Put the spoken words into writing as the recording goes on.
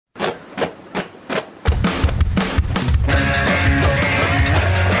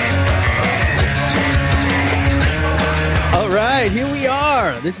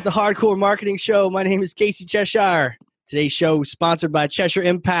This is the Hardcore Marketing Show. My name is Casey Cheshire. Today's show is sponsored by Cheshire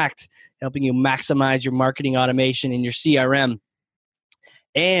Impact, helping you maximize your marketing automation in your CRM.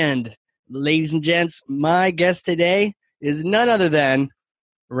 And ladies and gents, my guest today is none other than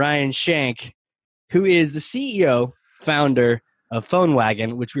Ryan Shank, who is the CEO, founder of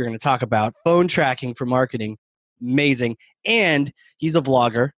PhoneWagon, which we're going to talk about, phone tracking for marketing. Amazing. And he's a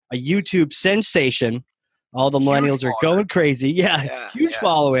vlogger, a YouTube sensation. All the millennials are going crazy. Huge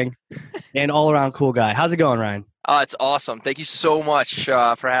following and all-around cool guy. How's it going, Ryan? It's awesome. Thank you so much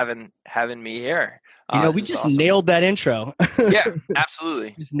for having me here. We just nailed that intro. Yeah,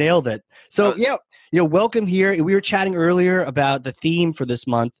 absolutely. Just nailed it. So, welcome here. We were chatting earlier about the theme for this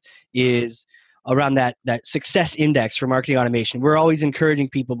month is around that success index for marketing automation. We're always encouraging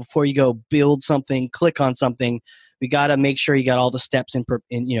people before you go build something, click on something, we got to make sure you got all the steps in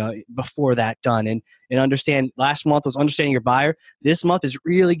before that done and understand. Last month was understanding your buyer. This month is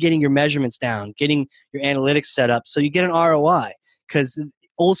really getting your measurements down, getting your analytics set up so you get an ROI, because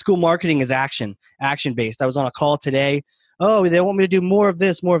old school marketing is action based. I was on a call today. Oh, they want me to do more of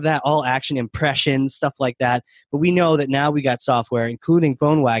this, more of that, all action impressions, stuff like that. But we know that now we got software, including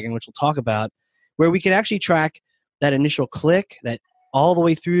PhoneWagon, which we'll talk about, where we can actually track that initial click, that all the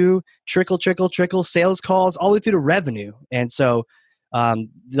way through trickle, sales calls, all the way through to revenue. And so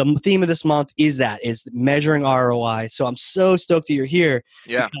the theme of this month is measuring ROI. So I'm so stoked that you're here.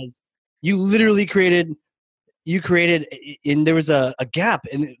 Yeah. Because you literally created, and there was a gap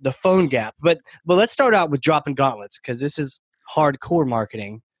in the phone gap. But let's start out with dropping gauntlets, because this is hardcore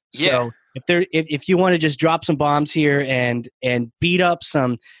marketing. So if you want to just drop some bombs here and beat up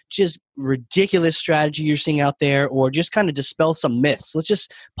some just ridiculous strategy you're seeing out there, or just kind of dispel some myths, let's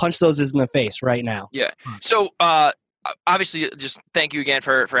just punch those in the face right now. Yeah. So obviously, just thank you again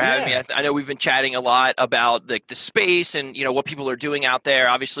for having me. I know we've been chatting a lot about the space and what people are doing out there.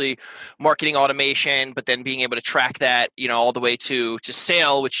 Obviously, marketing automation, but then being able to track that all the way to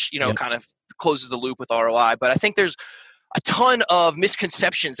sale, which kind of closes the loop with ROI. But I think there's a ton of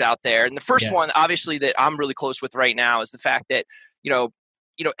misconceptions out there. And the first one, obviously, that I'm really close with right now is the fact that,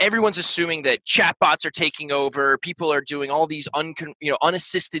 everyone's assuming that chatbots are taking over. People are doing all these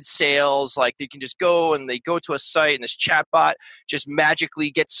unassisted sales. Like they can just go and they go to a site and this chatbot just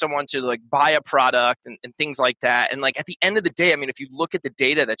magically gets someone to like buy a product and things like that. And like at the end of the day, I mean, if you look at the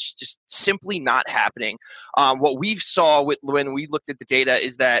data, that's just simply not happening. What we saw when we looked at the data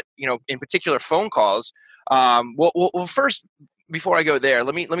is that, in particular phone calls, well, first, before I go there,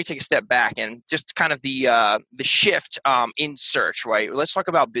 let me take a step back and just kind of the shift in search, right? Let's talk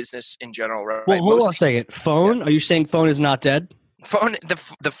about business in general, right? Well, hold on a second. Phone? Yeah. Are you saying phone is not dead? Phone, the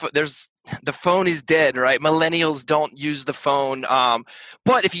phone is dead, right? Millennials don't use the phone,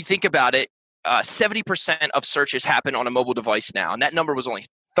 but if you think about it, 70% of searches happen on a mobile device now, and that number was only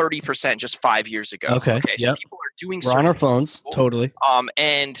 30% just 5 years ago. Okay. So people are doing we're on our phones, totally.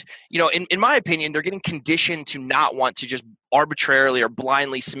 And in my opinion, they're getting conditioned to not want to just arbitrarily or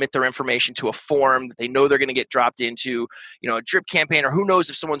blindly submit their information to a form that they know they're going to get dropped into, a drip campaign, or who knows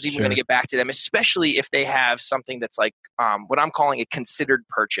if someone's even going to get back to them, especially if they have something that's like what I'm calling a considered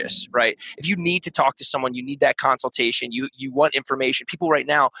purchase, right? If you need to talk to someone, you need that consultation, you want information. People right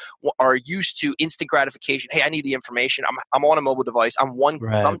now are used to instant gratification. Hey, I need the information. I'm on a mobile device. I'm one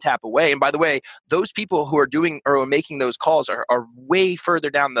thumb tap away. And by the way, those people who are doing or making those calls are way further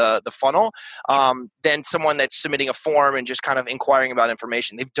down the funnel than someone that's submitting a form and just kind of inquiring about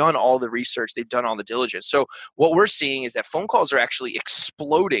information. They've done all the research. They've done all the diligence. So what we're seeing is that phone calls are actually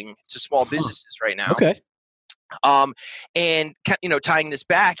exploding to small businesses right now. Okay. And tying this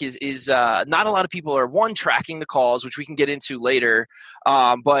back is not a lot of people are tracking the calls, which we can get into later.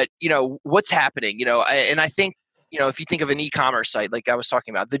 But what's happening, and I think, if you think of an e-commerce site, like I was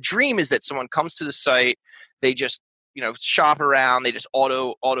talking about, the dream is that someone comes to the site, they just, shop around, they just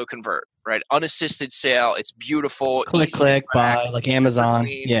auto convert, right? Unassisted sale. It's beautiful. Click, buy, like Amazon.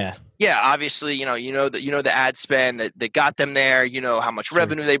 Yeah. Yeah, obviously, the ad spend that got them there. How much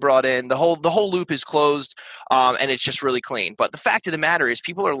revenue they brought in. The whole loop is closed, and it's just really clean. But the fact of the matter is,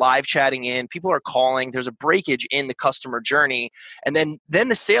 people are live chatting in. People are calling. There's a breakage in the customer journey, and then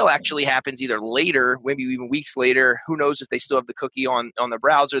the sale actually happens either later, maybe even weeks later. Who knows if they still have the cookie on the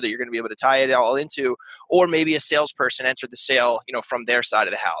browser that you're going to be able to tie it all into, or maybe a salesperson entered the sale, from their side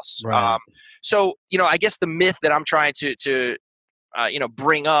of the house. Right. So I guess the myth that I'm trying to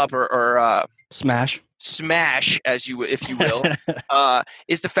bring up or smash, if you will,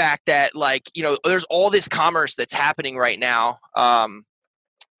 is the fact that there's all this commerce that's happening right now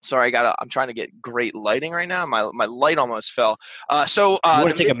Sorry, I'm trying to get great lighting right now. My light almost fell. You want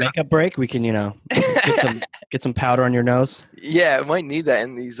to take a makeup break? We can, get some powder on your nose. Yeah, I might need that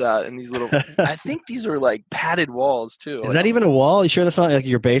in these little. I think these are like padded walls too. Is that even a wall? You sure that's not like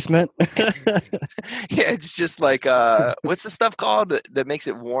your basement? Yeah, it's just like what's the stuff called that makes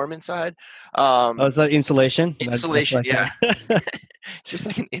it warm inside? It's like insulation. Insulation, yeah. It's just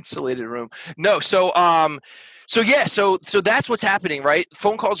like an insulated room. No, so that's what's happening, right?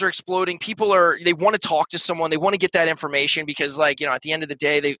 Phone calls are exploding. People they want to talk to someone. They want to get that information because, like, at the end of the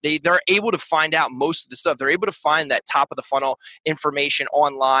day, they're able to find out most of the stuff. They're able to find that top of the funnel information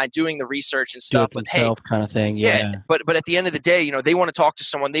online, doing the research and stuff. Do it themselves, kind of thing. Yeah. But at the end of the day, they want to talk to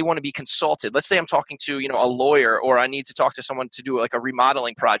someone. They want to be consulted. Let's say I'm talking to a lawyer, or I need to talk to someone to do like a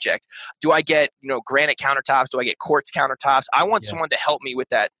remodeling project. Do I get granite countertops? Do I get quartz countertops? I want someone to help me with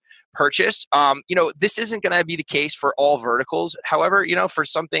that purchase. This isn't going to be the case for all verticals. However, for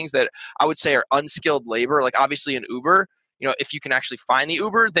some things that I would say are unskilled labor, like obviously an Uber, if you can actually find the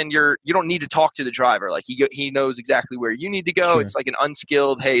Uber, then you don't need to talk to the driver. Like he knows exactly where you need to go. Sure. It's like an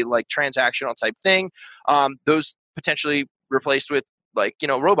unskilled, like transactional type thing. Those potentially replaced with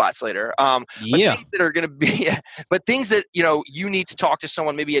robots later. But things that are going to be, but things that, you need to talk to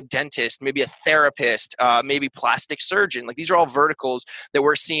someone, maybe a dentist, maybe a therapist, maybe plastic surgeon. Like these are all verticals that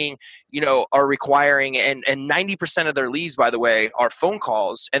we're seeing, are requiring, and 90% of their leads, by the way, are phone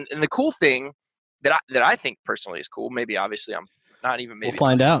calls. And the cool thing that I think personally is cool, maybe obviously I'm not even maybe. We'll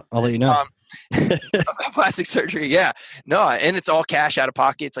find out. I'll let you know. Plastic surgery, yeah. No, and it's all cash out of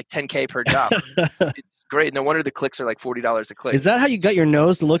pocket. It's like $10K per job. It's great. No wonder the clicks are like $40 a click. Is that how you got your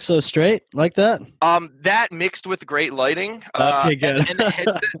nose to look so straight like that? That mixed with great lighting, okay, good. and the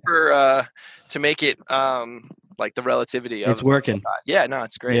headset for to make it like the relativity of it's working. Yeah, no,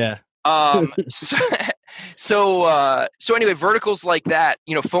 it's great. Yeah. So anyway, verticals like that,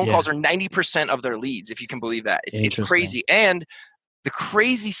 phone calls are 90% of their leads, if you can believe that. It's crazy. And the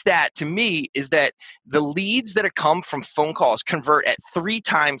crazy stat to me is that the leads that come from phone calls convert at 3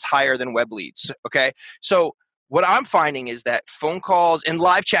 times higher than web leads. Okay. So what I'm finding is that phone calls and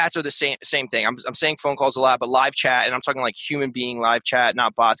live chats are the same thing. I'm saying phone calls a lot, but live chat, and I'm talking like human being live chat,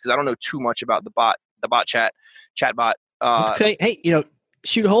 not bots, because I don't know too much about the bot chat bot. That's okay. Hey,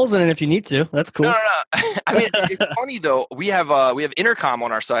 shoot holes in it if you need to. That's cool. No. I mean, it's funny though. We have intercom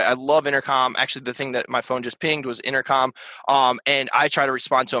on our site. I love intercom. Actually, the thing that my phone just pinged was intercom. And I try to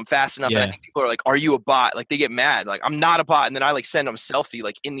respond to them fast enough. And I think people are like, "Are you a bot?" Like they get mad. Like I'm not a bot. And then I like send them a selfie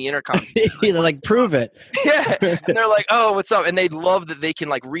like in the intercom. They're like, prove it. Yeah. And they're like, "Oh, what's up?" And they love that they can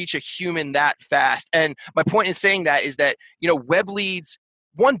like reach a human that fast. And my point in saying that is that web leads.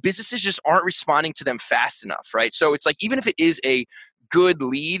 One, businesses just aren't responding to them fast enough, right? So it's like even if it is a good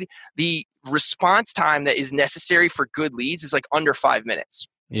lead, the response time that is necessary for good leads is like under 5 minutes.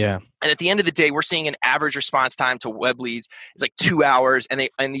 Yeah. And at the end of the day, we're seeing an average response time to web leads is like 2 hours, and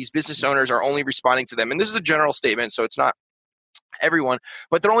these business owners are only responding to them. And this is a general statement, so it's not everyone,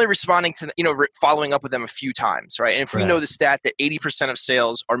 but they're only responding to following up with them a few times, right? And if we know the stat that 80% of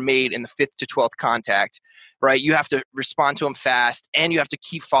sales are made in the 5th to 12th contact, right? You have to respond to them fast, and you have to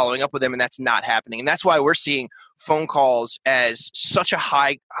keep following up with them, and that's not happening. And that's why we're seeing phone calls as such a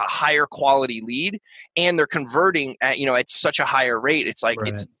higher quality lead, and they're converting at such a higher rate. It's like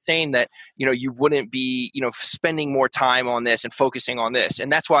it's insane that you wouldn't be spending more time on this and focusing on this.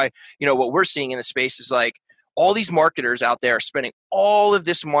 And that's why what we're seeing in the space is like all these marketers out there are spending all of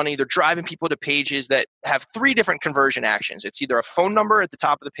this money. They're driving people to pages that have 3 different conversion actions. It's either a phone number at the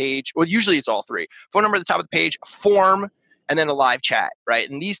top of the page, well, usually it's all 3. Phone number at the top of the page, a form, and then a live chat, right?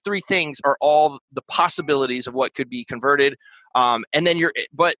 And these 3 things are all the possibilities of what could be converted. And then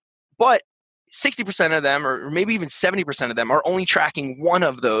but 60% of them, or maybe even 70% of them, are only tracking one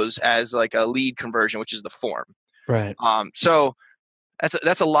of those as like a lead conversion, which is the form. Right. So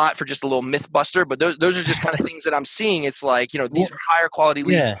that's a lot for just a little myth buster, but those are just kind of things that I'm seeing. It's like, these are higher quality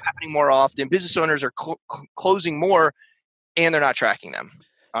leads happening more often. Business owners are closing more, and they're not tracking them.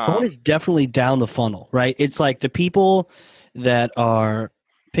 Phone is definitely down the funnel, right? It's like the people that are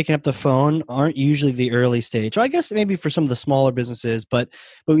picking up the phone aren't usually the early stage. Or I guess maybe for some of the smaller businesses, but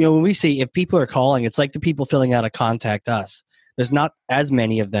when we see if people are calling, it's like the people filling out a contact us. There's not as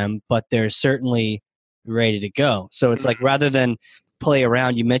many of them, but they're certainly ready to go. So it's like rather than play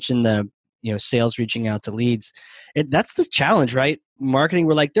around, you mentioned the sales reaching out to leads. That's the challenge, right? Marketing,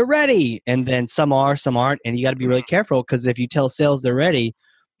 we're like, they're ready, and then some are, some aren't, and you got to be really careful, because if you tell sales they're ready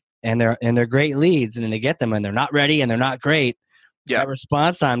and they're great leads, and then they get them and they're not ready and they're not great, that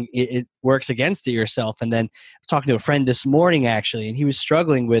response time, it works against it yourself. And then I was talking to a friend this morning actually, and he was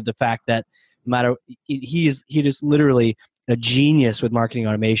struggling with the fact that no matter he just literally a genius with marketing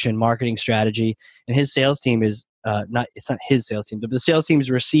automation, marketing strategy, and his sales team is it's not his sales team, but the sales team is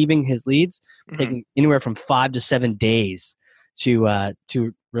receiving his leads, taking anywhere from 5 to 7 days to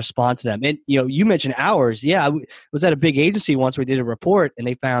respond to them. And you mentioned hours. Yeah, I was at a big agency once. We did a report, and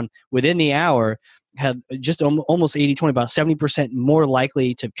they found within the hour had just almost 80-20, about 70% more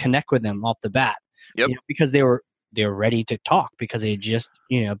likely to connect with them off the bat. Yep. Because they were ready to talk because they had just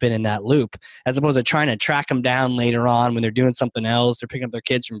been in that loop, as opposed to trying to track them down later on when they're doing something else. They're picking up their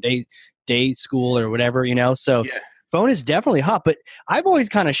kids from day school or whatever. So phone is definitely hot, but I've always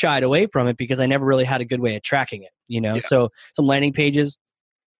kind of shied away from it because I never really had a good way of tracking it. So some landing pages,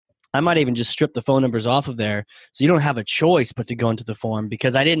 I might even just strip the phone numbers off of there, so you don't have a choice but to go into the form,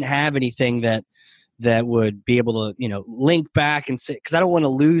 because I didn't have anything that would be able to, link back and say, because I don't want to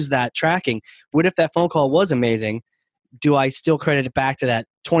lose that tracking. What if that phone call was amazing? Do I still credit it back to that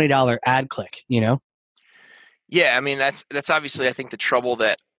 $20 ad click, Yeah, I mean, that's obviously, I think, the trouble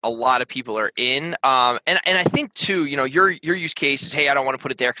that a lot of people are in. And I think too, your use case is, hey, I don't want to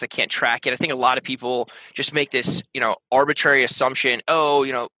put it there because I can't track it. I think a lot of people just make this, arbitrary assumption.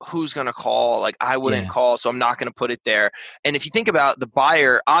 Oh, who's going to call? Like, I wouldn't call, so I'm not going to put it there. And if you think about the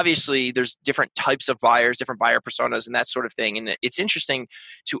buyer, obviously there's different types of buyers, different buyer personas and that sort of thing. And it's interesting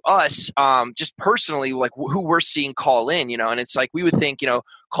to us, just personally, like who we're seeing call in, and it's like, we would think,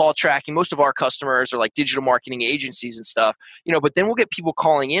 call tracking, most of our customers are like digital marketing agencies and stuff, but then we'll get people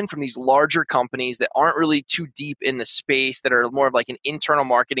calling in from these larger companies that aren't really too deep in the space, that are more of like an internal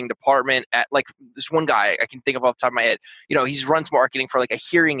marketing department. At like this one guy I can think of off the top of my head, he runs marketing for like a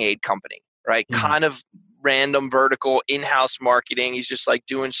hearing aid company, right? Kind of random vertical in-house marketing. He's just like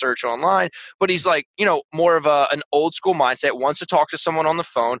doing search online, but he's like, more of an old school mindset, wants to talk to someone on the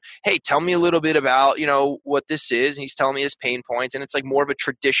phone. Hey, tell me a little bit about, what this is. And he's telling me his pain points. And it's like more of a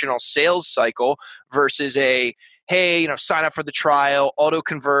traditional sales cycle versus a, hey, sign up for the trial, auto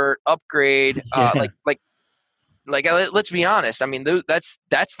convert, upgrade, let's be honest. I mean, that's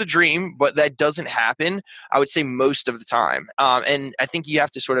the dream, but that doesn't happen, I would say, most of the time. And I think you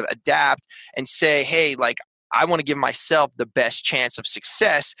have to sort of adapt and say, hey, like, I want to give myself the best chance of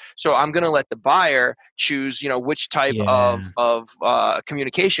success, so I'm going to let the buyer choose, which type of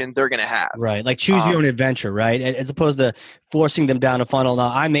communication they're going to have. Right, like choose your own adventure, right? As opposed to forcing them down a funnel.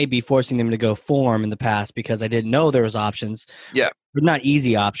 Now, I may be forcing them to go form in the past because I didn't know there was options. Yeah. But not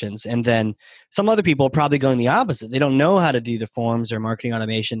easy options. And then some other people are probably going the opposite. They don't know how to do the forms or marketing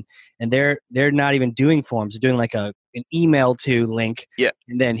automation, and they're not even doing forms. They're doing like an email to link. Yeah.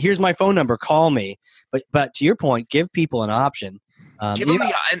 And then here's my phone number, call me. But to your point, give people an option. Give them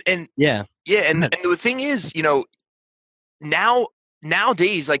and the thing is,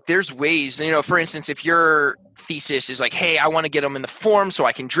 nowadays, like, there's ways, for instance, if your thesis is like, hey, I want to get them in the form so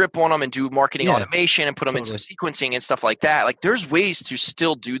I can drip on them and do marketing automation and put them in some sequencing and stuff like that. Like, there's ways to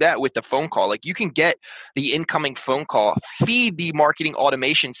still do that with the phone call. Like, you can get the incoming phone call, feed the marketing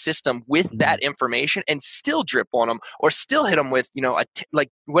automation system with that information, and still drip on them, or still hit them with, like,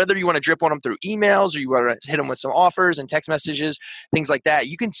 whether you want to drip on them through emails or you want to hit them with some offers and text messages, things like that.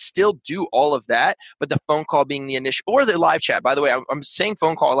 You can still do all of that, but the phone call being the initial, or the live chat. By the way, I'm saying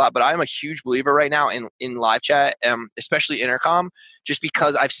phone call a lot, but I'm a huge believer right now in live chat, especially intercom, just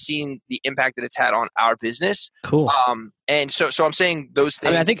because I've seen the impact that it's had on our business. Cool. And so I'm saying those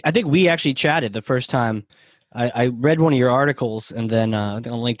things. I mean, I think we actually chatted the first time. I read one of your articles, and then on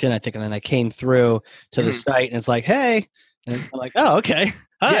LinkedIn, I think, and then I came through to the site, and it's like, hey, and I'm like, oh, okay,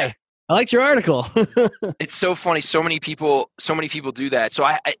 hi. Yeah. I liked your article. It's so funny. So many people do that. So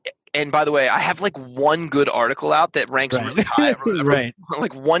and by the way, I have like one good article out that ranks really high. Right.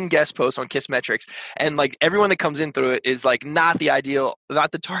 Like one guest post on Kiss Metrics, and like everyone that comes in through it is like not the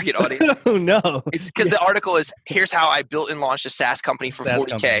target audience. Oh no! It's because the article is, here's how I built and launched a SaaS company for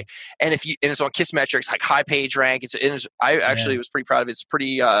 $40K, and it's on Kiss Metrics, like high page rank. I actually was pretty proud of it. It's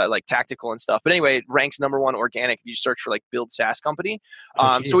pretty like tactical and stuff. But anyway, it ranks #1 organic if you search for like build SaaS company.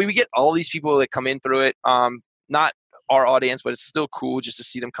 So we get all these people that come in through it. Not our audience, but it's still cool just to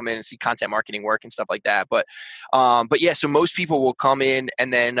see them come in and see content marketing work and stuff like that. But yeah, so most people will come in,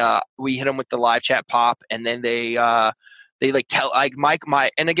 and then we hit them with the live chat pop, and then they like tell, like, my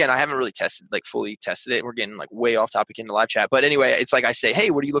and again, I haven't really fully tested it. We're getting like way off topic in the live chat, but anyway, it's like I say,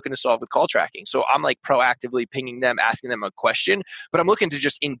 hey, what are you looking to solve with call tracking? So I'm like proactively pinging them, asking them a question, but I'm looking to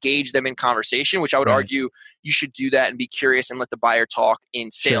just engage them in conversation, which I would argue you should do that and be curious and let the buyer talk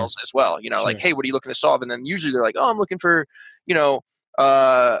in sales as well. Like, hey, what are you looking to solve? And then usually they're like, oh, I'm looking for,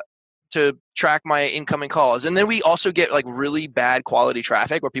 to track my incoming calls. And then we also get like really bad quality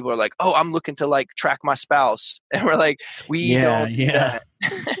traffic where people are like, oh, I'm looking to like track my spouse. And we're like, we don't do that.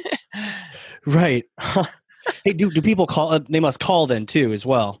 Right. Hey, do people call? They must call then too as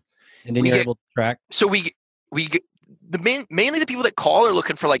well, and then you're able to track. So we get mainly the people that call are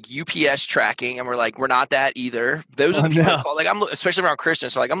looking for like UPS tracking, and we're like, we're not that either. Those are the people that call. Like especially around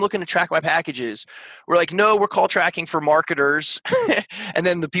Christmas, like I'm looking to track my packages. We're like, no, we're call tracking for marketers. And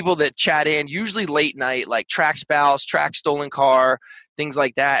then the people that chat in, usually late night, like track spouse, track stolen car, things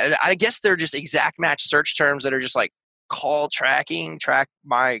like that. And I guess they're just exact match search terms that are just like call tracking, track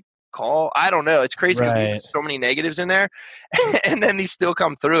my call. I don't know. It's crazy because we have so many negatives in there, and then these still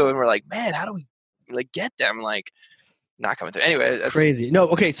come through, and we're like, man, how do we like get them? Like, not coming through. Anyway, that's crazy. No,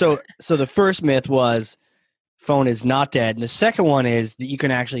 okay. So the first myth was phone is not dead, and the second one is that you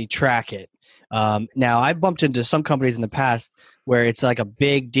can actually track it. Now, I've bumped into some companies in the past where it's like a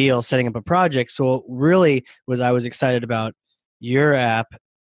big deal setting up a project. So really, I was excited about your app.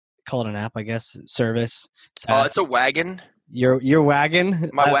 Call it an app, I guess. Service. Oh, it's a wagon. Your wagon.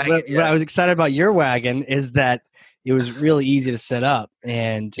 My wagon. What I was excited about your wagon is that it was really easy to set up.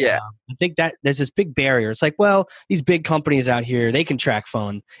 And I think that there's this big barrier. It's like, well, these big companies out here, they can track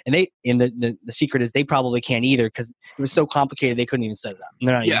phone. And the secret is they probably can't either because it was so complicated they couldn't even set it up. And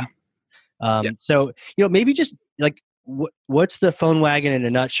they're not So, maybe just like what's the phone wagon in a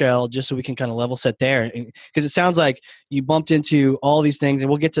nutshell, just so we can kind of level set there. Because it sounds like you bumped into all these things, and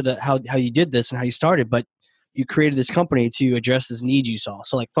we'll get to how you did this and how you started, but you created this company to address this need you saw.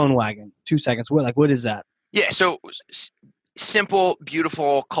 So like phone wagon, 2 seconds. What is that? Yeah, so simple,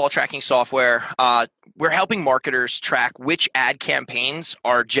 beautiful call tracking software. We're helping marketers track which ad campaigns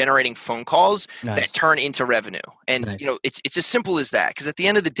are generating phone calls that turn into revenue. And it's as simple as that. Because at the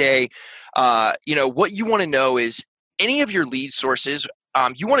end of the day, what you want to know is any of your lead sources.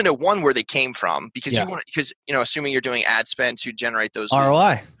 You want to know where they came from, because assuming you're doing ad spend to generate those ROI.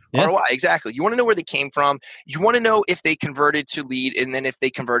 Leads. Yeah. ROI, exactly. You want to know where they came from. You want to know if they converted to lead, and then if they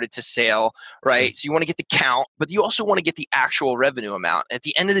converted to sale, right? So you want to get the count, but you also want to get the actual revenue amount. At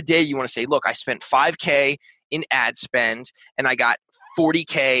the end of the day, you want to say, look, I spent $5K in ad spend and I got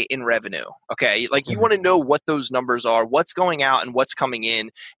 $40K in revenue. Okay. Like you want to know what those numbers are, what's going out and what's coming in,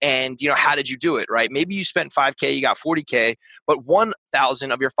 and how did you do it, right? Maybe you spent $5K, you got $40K, but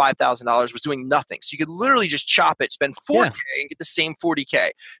 1,000 of your $5,000 was doing nothing. So you could literally just chop it, spend $4K and get the same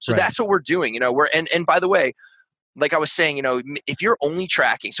 $40K. So that's what we're doing, and by the way, like I was saying, if you're only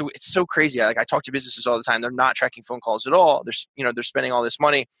tracking, so it's so crazy. Like I talk to businesses all the time, they're not tracking phone calls at all. They're spending all this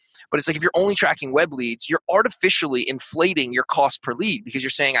money, but it's like, if you're only tracking web leads, you're artificially inflating your cost per lead, because you're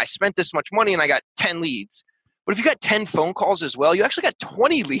saying I spent this much money and I got 10 leads. But if you got 10 phone calls as well, you actually got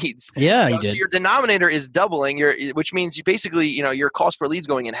 20 leads. Yeah, you did. So your denominator is doubling, which means you basically, your cost per lead is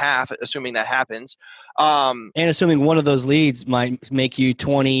going in half, assuming that happens. And assuming one of those leads might make you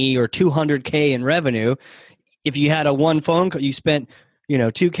 20 or 200K in revenue. If you had a one phone call, you spent,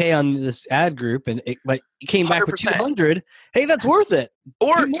 $2K on this ad group, but you came back 100%. With 200. Hey, that's worth it.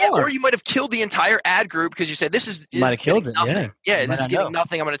 Or you might have killed the entire ad group because you said this is might have killed it. Nothing. Yeah, this is getting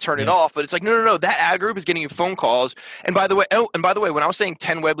nothing. I'm going to turn it off. But it's like no. That ad group is getting you phone calls. And by the way, when I was saying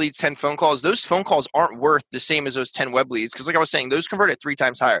 10 web leads, 10 phone calls, those phone calls aren't worth the same as those 10 web leads, because like I was saying, those converted 3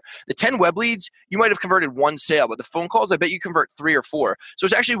 times higher. The 10 web leads, you might have converted 1 sale, but the phone calls, I bet you convert 3 or 4. So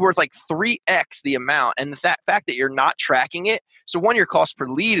it's actually worth like 3x the amount. And the fact that you're not tracking it, so your cost per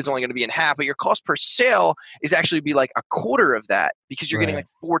lead is only going to be in half, but your cost per sale is actually be like a quarter of that, because you're getting like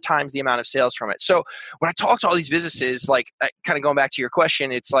 4 times the amount of sales from it. So when I talk to all these businesses, like kind of going back to your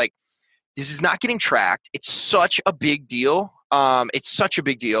question, it's like, this is not getting tracked. It's such a big deal. It's such a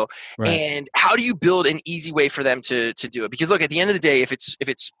big deal. Right. And how do you build an easy way for them to do it? Because look, at the end of the day, if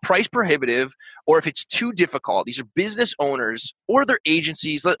it's price prohibitive, or if it's too difficult, these are business owners or their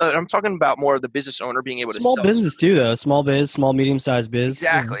agencies. I'm talking about more of the business owner being able to sell. Small business too, though. Small biz, small, medium-sized biz.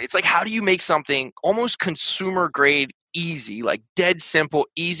 Exactly. It's like, how do you make something almost consumer grade, easy, like dead simple,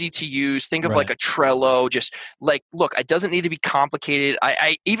 easy to use? Think of like a Trello. Just like, look, it doesn't need to be complicated.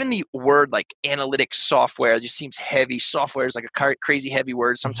 I even the word like analytics software just seems heavy. Software is like a crazy heavy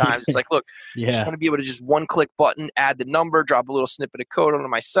word sometimes. It's like, look, I just want to be able to just one click button, add the number, drop a little snippet of code onto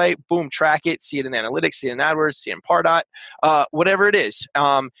my site, boom, track it, see it in analytics, see it in AdWords, see it in Pardot, whatever it is,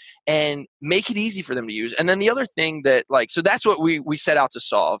 and make it easy for them to use. And then the other thing that so that's what we set out to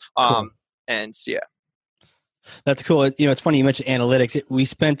solve. Cool. And so, yeah. That's cool. It's funny you mentioned analytics. We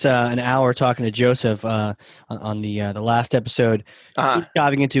spent an hour talking to Joseph on the last episode,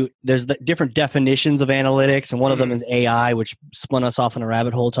 diving into there's the different definitions of analytics, and one of them is AI, which spun us off in a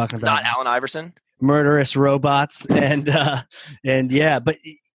rabbit hole talking about not Allen Iverson, murderous robots, and yeah. But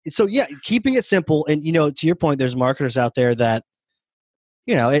so yeah, keeping it simple, and to your point, there's marketers out there that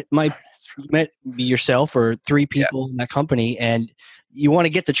it might be yourself or 3 people in that company, and you want to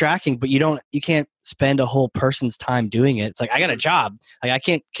get the tracking, but you can't spend a whole person's time doing it. It's like, I got a job. Like, I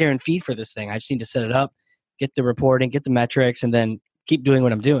can't care and feed for this thing. I just need to set it up, get the reporting, get the metrics, and then keep doing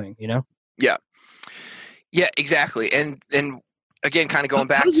what I'm doing, you know? Yeah. Yeah, exactly. And again, kind of going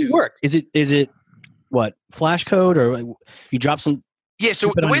back how does to it work? Is it what, flash code, or you drop some? Yeah,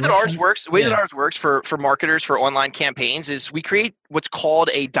 so the way that ours works, for marketers for online campaigns is we create what's called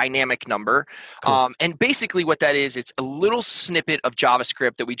a dynamic number. Cool. And basically what that is, it's a little snippet of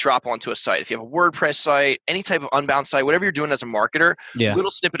JavaScript that we drop onto a site. If you have a WordPress site, any type of unbound site, whatever you're doing as a marketer, little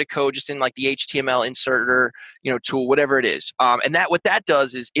snippet of code just in like the HTML inserter, tool, whatever it is. And what that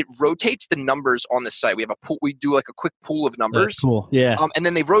does is it rotates the numbers on the site. We have a pool, we do like a quick pool of numbers. That's cool. Yeah. And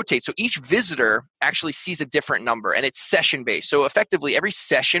then they rotate. So each visitor actually sees a different number, and it's session based. So effectively every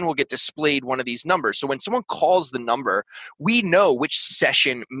session will get displayed one of these numbers. So when someone calls the number, we know which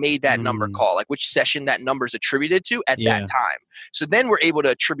session made that number call, like which session that number is attributed to at that time. So then we're able to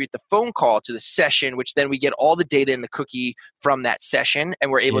attribute the phone call to the session, which then we get all the data in the cookie from that session,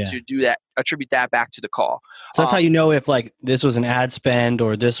 and we're able to do that, attribute that back to the call. So that's how you know if like this was an ad spend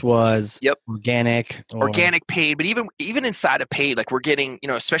or this was organic. Organic paid, but even inside of paid, like we're getting,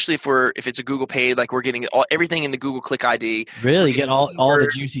 especially if it's a Google paid, like we're getting everything in the Google Click ID. Really, so get all the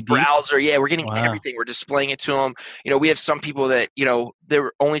juicy browser. Yeah, we're getting everything. We're displaying it to them. We have some people that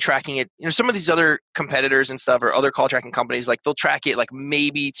they're only tracking it. Some of these other competitors and stuff, or other call tracking companies, like they'll track it like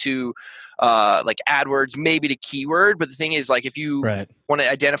maybe to like AdWords, maybe to keyword. But the thing is, like if you want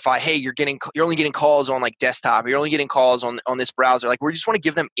to identify, hey, you're only getting calls on like desktop, or you're only getting calls on this browser. Like we just want to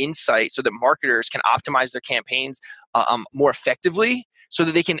give them insight so that marketers can optimize their campaigns more effectively, so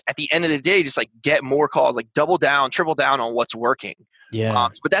that they can at the end of the day just like get more calls, like double down, triple down on what's working. Yeah.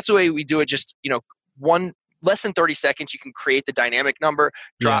 But that's the way we do it. Just less than 30 seconds, you can create the dynamic number,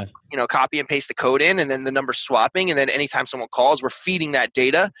 drop, copy and paste the code in, and then the number's swapping. And then anytime someone calls, we're feeding that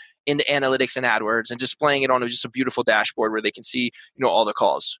data into analytics and AdWords and displaying it on just a beautiful dashboard where they can see, all the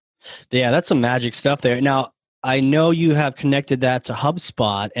calls. Yeah, that's some magic stuff there. Now, I know you have connected that to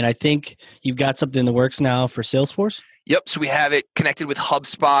HubSpot, and I think you've got something in the works now for Salesforce. Yep. So we have it connected with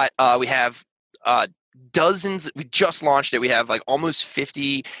HubSpot. We have dozens. We just launched it. We have like almost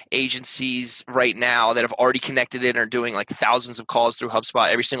 50 agencies right now that have already connected it and are doing like thousands of calls through HubSpot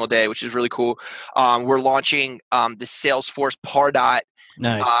every single day, which is really cool. We're launching the Salesforce Pardot.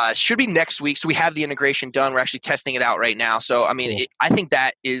 Nice. Should be next week. So we have the integration done. We're actually testing it out right now. So, I mean, I think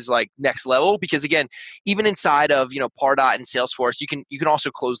that is like next level, because again, even inside of, Pardot and Salesforce, you can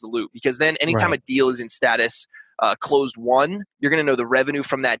also close the loop, because then anytime a deal is in status closed won, you're going to know the revenue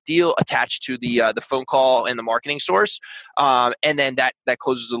from that deal attached to the phone call and the marketing source, and then that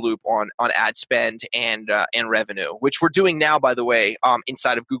closes the loop on ad spend and revenue, which we're doing now, by the way,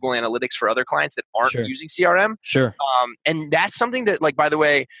 inside of Google Analytics for other clients that aren't using CRM. Sure. And that's something that, like, by the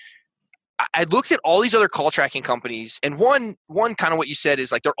way, I looked at all these other call tracking companies, and one kind of what you said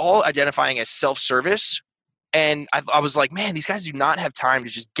is like they're all identifying as self-service. And I was like, man, these guys do not have time to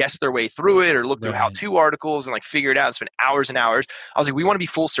just guess their way through it or look through how-to articles and like figure it out and spend hours and hours. I was like, we want to be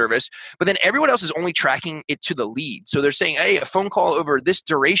full service. But then everyone else is only tracking it to the lead. So they're saying, hey, a phone call over this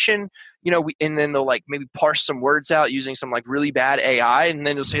duration, and then they'll like maybe parse some words out using some like really bad AI. And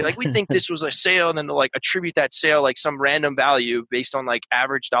then they'll say like, we think this was a sale. And then they'll like attribute that sale like some random value based on like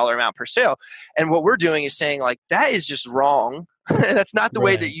average dollar amount per sale. And what we're doing is saying like, that is just wrong. That's not the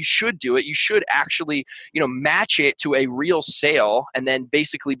way that you should do it. You should actually, match it to a real sale, and then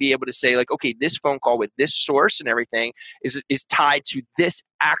basically be able to say like, okay, this phone call with this source and everything is tied to this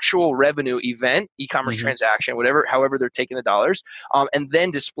actual revenue event, e-commerce transaction, however they're taking the dollars, and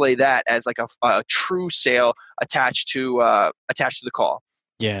then display that as like a true sale attached to the call.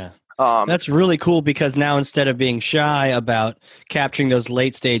 Yeah. That's really cool, because now instead of being shy about capturing those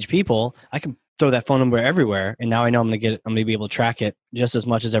late stage people, I can throw that phone number everywhere, and now I know I'm gonna be able to track it just as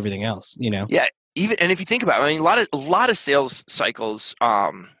much as everything else. Yeah. And if you think about it, I mean, a lot of sales cycles,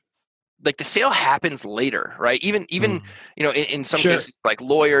 like the sale happens later, right? Even in some cases, like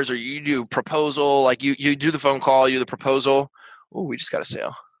lawyers, or you do proposal, like you do the phone call, you do the proposal. Oh, we just got a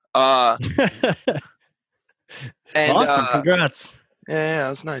sale. And awesome, congrats. Yeah, that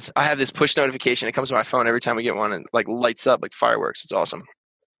was nice. I have this push notification. It comes to my phone every time we get one, and like lights up like fireworks. It's awesome.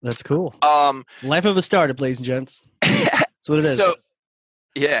 That's cool. Life of a startup, ladies and gents. That's what it is.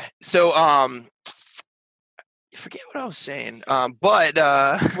 So I forget what I was saying. But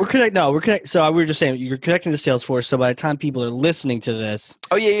we're connecting. So we were just saying you're connecting to Salesforce. So by the time people are listening to this,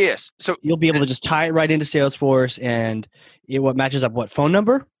 yes. So you'll be able to just tie it right into Salesforce, and what matches up? What phone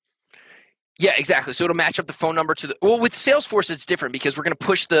number? Yeah, exactly. So it'll match up the phone number to with Salesforce, it's different, because we're going to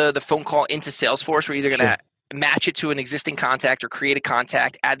push the phone call into Salesforce. We're either going to match it to an existing contact or create a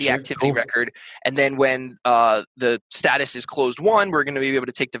contact, add the Sure. activity Cool. record, and then when the status is closed won, we're going to be able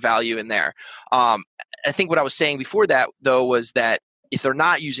to take the value in there. I think what I was saying before that, though, was that if they're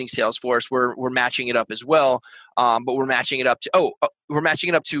not using Salesforce, we're matching it up as well, but we're matching it up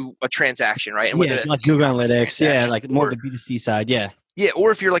to a transaction, right? And whether Yeah, that's like an Google e-commerce Analytics. Yeah, transaction like more of the B2C side. Yeah. yeah,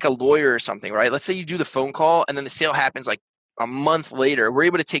 or if you're like a lawyer or something, right? Let's say you do the phone call and then the sale happens like a month later. We're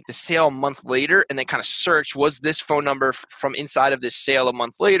able to take the sale a month later and then kind of search, was this phone number from inside of this sale a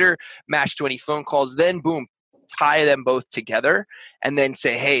month later, match to any phone calls, then boom, tie them both together and then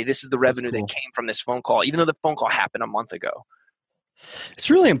say, hey, this is the That's revenue that cool. came from this phone call, even though the phone call happened a month ago. It's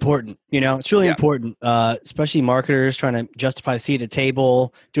really important, it's really Yeah. important, especially marketers trying to justify the seat at the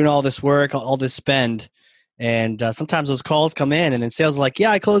table, doing all this work, all this spend. And sometimes those calls come in and then sales are like, yeah,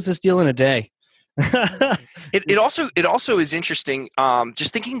 I closed this deal in a day. It also is interesting.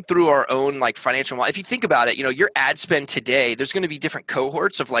 Just thinking through our own like financial model. If you think about it, your ad spend today, there's going to be different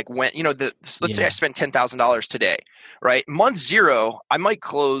cohorts of like when let's say I spend $10,000 today, right? Month zero, I might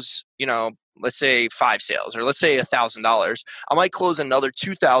close let's say 5 sales, or let's say $1,000. I might close another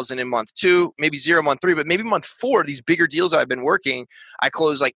 2,000 in month 2, maybe 0 month 3, but maybe month 4, these bigger deals I've been working, I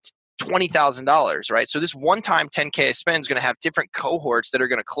close like $20,000, right? So this one-time 10K spend is going to have different cohorts that are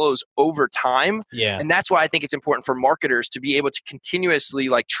going to close over time. Yeah. And that's why I think it's important for marketers to be able to continuously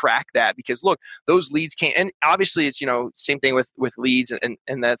like track that, because look, those leads can't, and obviously it's, same thing with leads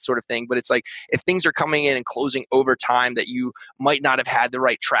and that sort of thing. But it's like, if things are coming in and closing over time that you might not have had the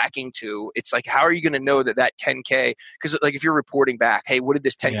right tracking to, it's like, how are you going to know that 10K, because like if you're reporting back, hey, what did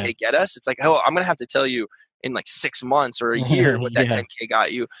this 10K get us? It's like, oh, I'm going to have to tell you in like 6 months or a year what that 10K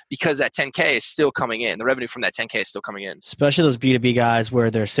got you, because that 10K is still coming in. The revenue from that 10K is still coming in. Especially those B2B guys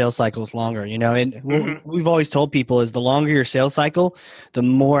where their sales cycle is longer, and what we've always told people is the longer your sales cycle, the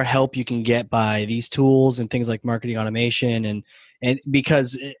more help you can get by these tools and things like marketing automation, and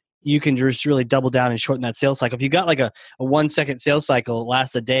because you can just really double down and shorten that sales cycle. If you got like a 1-second sales cycle, it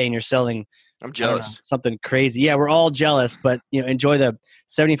lasts a day and you're selling, I'm jealous. something crazy. Yeah, we're all jealous, but enjoy the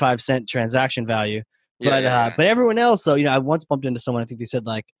 75-cent transaction value. But everyone else though, I once bumped into someone, I think they said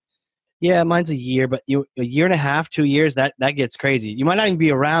like, yeah, mine's a year, but a year and a half, 2 years, that gets crazy. You might not even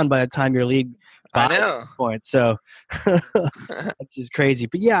be around by the time your lead I know. point. So that's just crazy.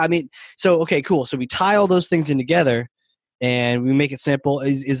 But yeah, so okay, cool. So we tie all those things in together and we make it simple.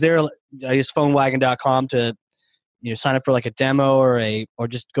 Is there I use phonewagon.com to sign up for like a demo or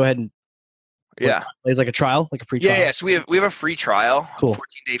just go ahead and it's like a trial, like a free trial. Yeah. So we have a free trial, cool.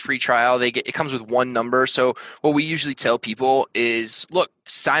 14-day free trial. It comes with one number. So what we usually tell people is, look,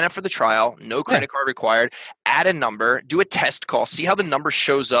 sign up for the trial, no credit card required, add a number, do a test call, see how the number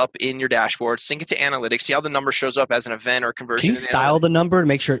shows up in your dashboard, sync it to analytics, see how the number shows up as an event or conversion. Can you style the number to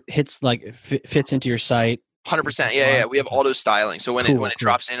make sure it hits like fits into your site? 100%. Yeah. We have auto styling. So when it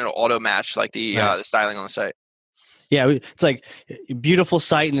drops in, it'll auto match like the styling on the site. Yeah, it's like a beautiful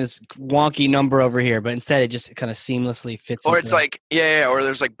site and this wonky number over here, but instead it just kind of seamlessly fits. Or it's like, or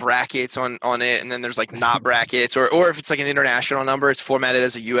there's like brackets on it, and then there's like not brackets, or if it's like an international number, it's formatted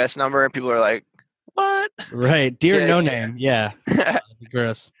as a US number, and people are like, what? Right. Dear no name. Yeah.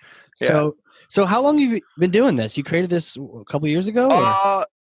 Gross. So how long have you been doing this? You created this a couple years ago?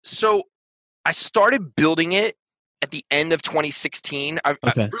 So I started building it at the end of 2016. I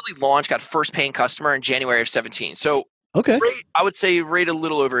really launched, got first paying customer in January of 17. So I would say right a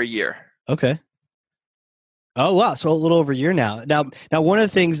little over a year. Okay. Oh wow! So a little over a year now. Now one of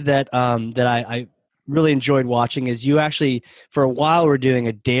the things that I really enjoyed watching is you actually for a while were doing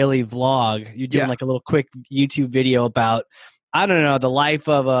a daily vlog. You're doing like a little quick YouTube video about, I don't know, the life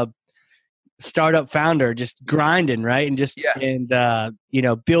of a startup founder, just grinding, right? And just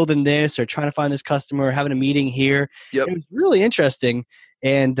building this or trying to find this customer, or having a meeting here. It was really interesting.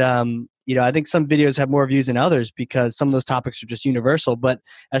 And I think some videos have more views than others because some of those topics are just universal. But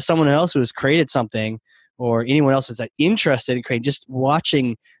as someone else who has created something, or anyone else that's like interested in creating, just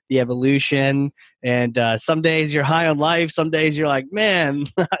watching the evolution. And some days you're high on life, some days you're like, man,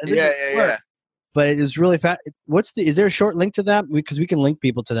 this But it was really fast. Is there a short link to that? Because we can link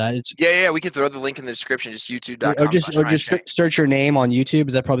people to that. We can throw the link in the description, just youtube.com. Or just search your name on YouTube.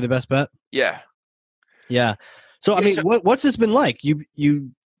 Is that probably the best bet? Yeah. So what's this been like? You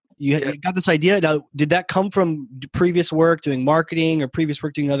got this idea. Now, did that come from previous work doing marketing or previous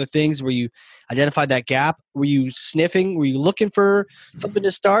work doing other things where you identified that gap? Were you sniffing? Were you looking for something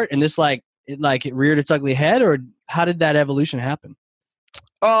to start and this it reared its ugly head, or how did that evolution happen?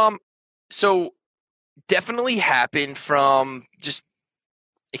 So definitely happened from just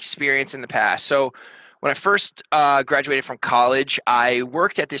experience in the past. So when I first graduated from college, I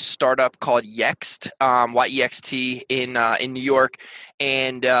worked at this startup called Yext, YEXT in New York,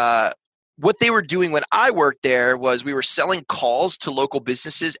 and what they were doing when I worked there was we were selling calls to local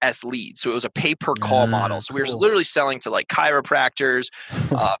businesses as leads. So it was a pay per call model. So we were Cool. literally selling to like chiropractors,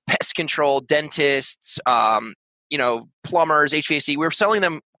 pest control, dentists, plumbers, HVAC. We were selling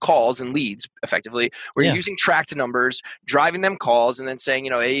them calls and leads effectively. We're using tracked numbers, driving them calls, and then saying,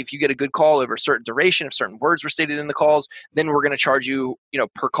 hey, if you get a good call over a certain duration, if certain words were stated in the calls, then we're going to charge you,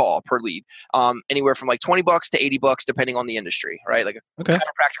 per call, per lead, anywhere from like $20 to $80, depending on the industry, right? Like a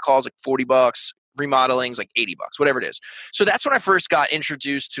chiropractor calls like $40, remodeling's like $80, whatever it is. So that's when I first got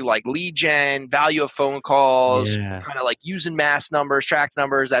introduced to like lead gen, value of phone calls, kind of like using mass numbers, tracked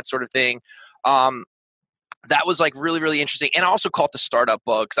numbers, that sort of thing. That was like really, really interesting. And I also caught the startup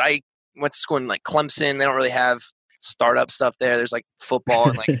bug because I went to school in like Clemson. They don't really have startup stuff there. There's like football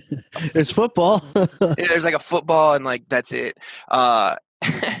and like there's football. There's like a football and like that's it. So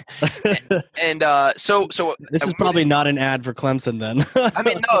this is probably not an ad for Clemson then. I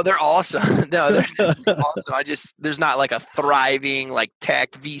mean, no, they're awesome. No, they're awesome. There's not like a thriving like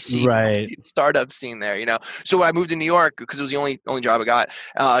tech VC startup scene there, So when I moved to New York, because it was the only job I got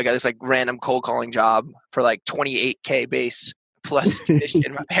this like random cold calling job for like $28K base plus commission.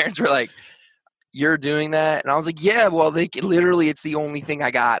 My parents were like, "You're doing that?" And I was like, "Yeah, well, it's the only thing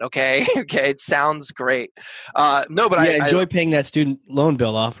I got." Okay. It sounds great. No, but I enjoy paying that student loan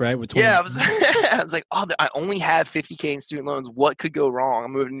bill off, right? I was like, "Oh, I only have $50K in student loans. What could go wrong?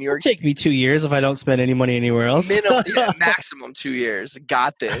 I'm moving to New York. It'll take me 2 years if I don't spend any money anywhere else. Maximum 2 years.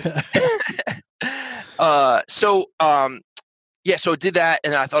 Got this." So did that,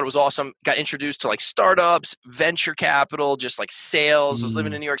 and I thought it was awesome. Got introduced to like startups, venture capital, just like sales. I was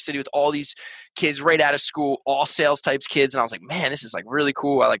living in New York City with all these kids right out of school, all sales types kids, and I was like, man, this is like really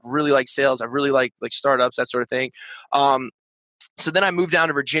cool. I really like sales. I really like startups, that sort of thing. So then I moved down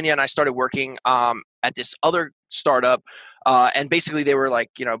to Virginia and I started working at this other startup, and basically they were like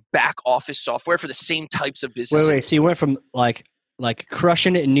back office software for the same types of businesses. Wait, so you went from like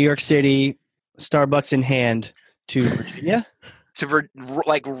crushing it in New York City, Starbucks in hand, to Virginia? To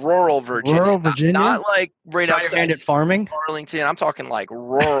like rural Virginia. Rural Virginia? Not like right outside farming? Arlington. I'm talking like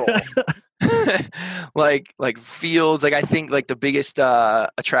rural. like fields. Like I think like the biggest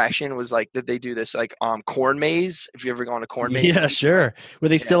attraction was like that they do this like corn maze. If you ever gone to corn maze. Yeah, sure. Were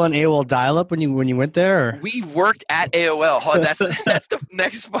they still on AOL dial-up when you went there? Or? We worked at AOL. That's the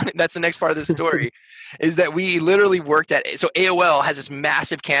next fun. That's the next part of the story. Is that we literally worked at so AOL has this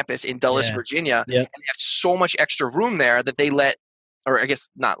massive campus in Dulles, Virginia, and they have so much extra room there that they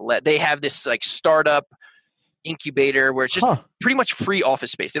they have this like startup incubator where it's just pretty much free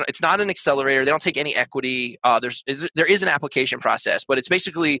office space. It's not an accelerator. They don't take any equity. There is an application process, but it's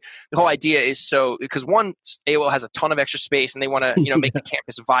basically the whole idea is because one, AOL has a ton of extra space and they want to make the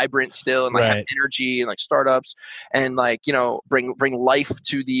campus vibrant still and like have energy and like startups and like bring life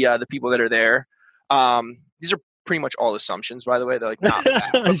to the people that are there. These are pretty much all assumptions, by the way. They're like not bad,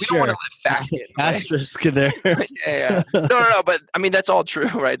 but we don't want to let fact get in the way. Asterisk there. Yeah. No, but I mean that's all true,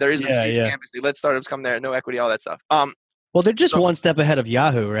 right? There is a huge campus. They let startups come there, no equity, all that stuff. Well, they're just one step ahead of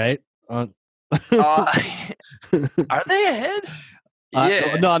Yahoo, right? Are they ahead?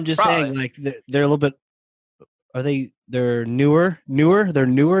 Yeah. No, I'm just saying, like they're a little bit. Are they? They're newer. They're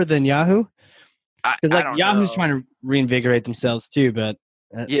newer than Yahoo. Because like Yahoo's trying to reinvigorate themselves too, but.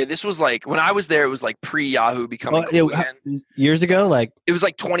 This was like when I was there. It was like pre-Yahoo becoming cool again. Years ago, like it was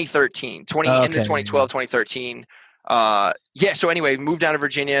like 2013, into 2012, 2013. So anyway, moved down to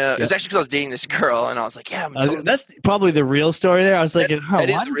Virginia. It was actually because I was dating this girl, and I was like, that's probably the real story there. I was thinking, why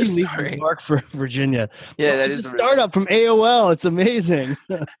did you leave New York for Virginia? Yeah, that is a startup from AOL. It's amazing.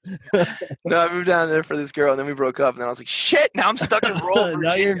 No, I moved down there for this girl, and then we broke up, and then I was like, shit, now I'm stuck in rural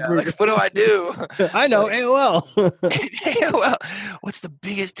Virginia. Like, what do I do? I know, AOL. AOL. What's the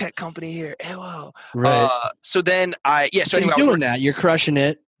biggest tech company here? AOL. Right. So then so anyway, you're doing that. You're crushing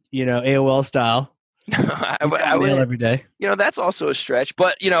it, AOL style. I would every day. That's also a stretch,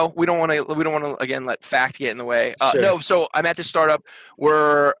 but we don't want to again let fact get in the way. Sure. No, so I'm at this startup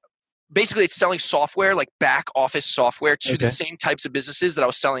where basically it's selling software, like back office software to the same types of businesses that I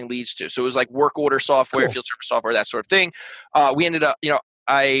was selling leads to. So it was like work order software, field service software, that sort of thing. We ended up,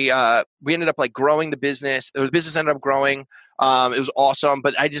 we ended up like growing the business. The business ended up growing. It was awesome,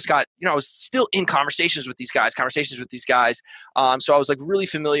 but I just got, I was still in conversations with these guys. So I was like really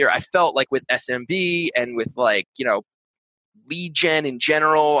familiar. I felt like with SMB and with like, lead gen in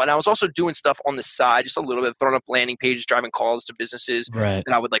general. And I was also doing stuff on the side, just a little bit, throwing up landing pages, driving calls to businesses that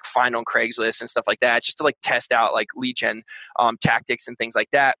I would like find on Craigslist and stuff like that, just to like test out like lead gen tactics and things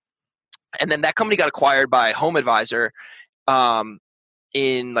like that. And then that company got acquired by Home Advisor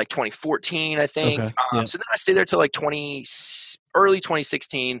in like 2014, I think. Okay. Yeah. So then I stayed there till like early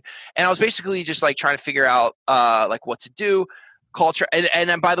 2016, and I was basically just like trying to figure out like what to do. And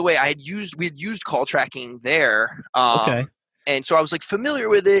then by the way, we had used call tracking there. Okay. And so I was like familiar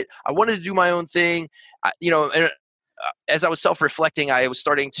with it. I wanted to do my own thing, and as I was self-reflecting, I was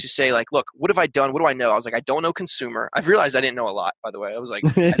starting to say, like, look, what have I done? What do I know? I was like, I don't know consumer. I've realized I didn't know a lot, by the way. I was like,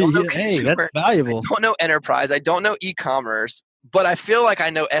 I don't know Hey, that's consumer. I valuable. don't know enterprise. I don't know e-commerce, but I feel like I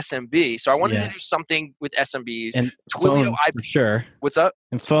know SMB. So I wanted to do something with SMBs. And Twilio, phones for sure. what's up?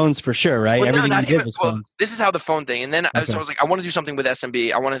 And phones for sure, right? Well, no, Everything you not did even. was Well, phones. this is how the phone thing. And then Okay. so I was like, I want to do something with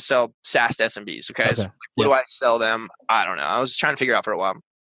SMB. I want to sell SaaS to SMBs. Okay. Okay. So like, what do I sell them? I don't know. I was trying to figure out for a while.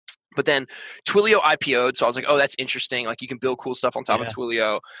 But then Twilio IPO'd, so I was like, oh, that's interesting. Like, you can build cool stuff on top of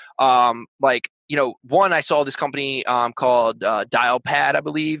Twilio. One, I saw this company called Dialpad, I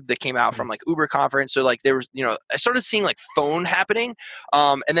believe, that came out from like Uber conference. So like there was, I started seeing like phone happening.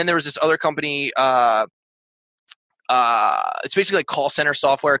 And then there was this other company. It's basically like call center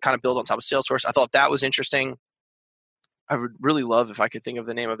software, kind of built on top of Salesforce. I thought that was interesting. I would really love if I could think of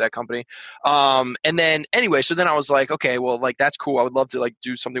the name of that company. And then anyway, so then I was like, okay, well, like that's cool. I would love to like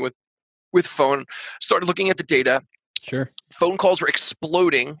do something with phone. Started looking at the data. Sure. Phone calls were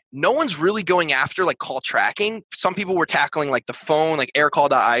exploding. No one's really going after like call tracking. Some people were tackling like the phone, like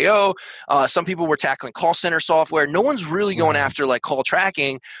aircall.io. Some people were tackling call center software. No one's really going after like call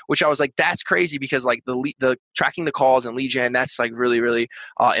tracking, which I was like, that's crazy because like the tracking the calls and lead gen, that's like really, really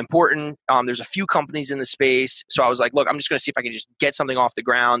important. There's a few companies in the space. So I was like, look, I'm just going to see if I can just get something off the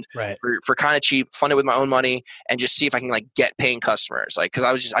ground for kind of cheap, fund it with my own money, and just see if I can like get paying customers. Like, cause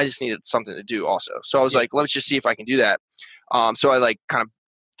I just needed something to do also. So I was like, let's just see if I can do that. So I like kind of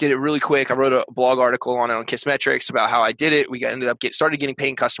did it really quick. I wrote a blog article on it on Kissmetrics about how I did it. We ended up started getting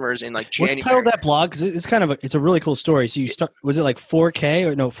paying customers in like January. What's the title of that blog? Because it's kind of it's a really cool story. So was it like 4K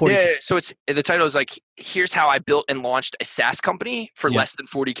or no 40? Yeah. So the title is like, here's how I built and launched a SaaS company for less than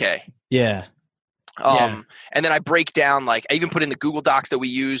 40K. Yeah. And then I break down, like I even put in the Google Docs that we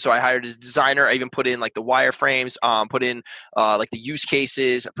use. So I hired a designer. I even put in like the wireframes, put in like the use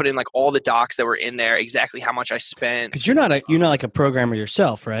cases, put in like all the docs that were in there, exactly how much I spent. Because you're not like a programmer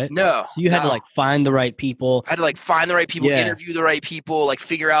yourself, right? No. So you had to like find the right people. I had to like find the right people, interview the right people, like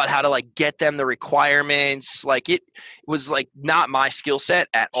figure out how to like get them the requirements. Like it was like not my skill set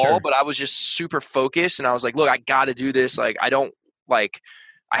at all, but I was just super focused and I was like, look, I got to do this. Like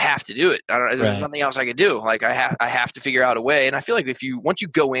I have to do it. There's nothing else I could do. Like I have to figure out a way. And I feel like once you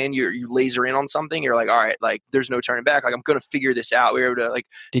go in, you laser in on something, you're like, all right, like there's no turning back. Like I'm going to figure this out. We were able to like,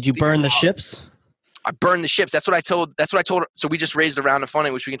 did you burn the ships? I burned the ships. That's what I told. So we just raised a round of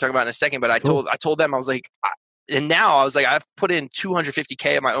funding, which we can talk about in a second. But I told them, I was like, and now I was like, I've put in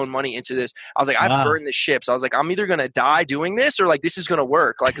 $250K of my own money into this. I was like, I've burned the ships. I was like, I'm either going to die doing this or like, this is going to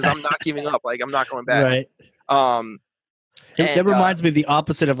work. Like, cause I'm not giving up. Like I'm not going back. Right. That reminds me of the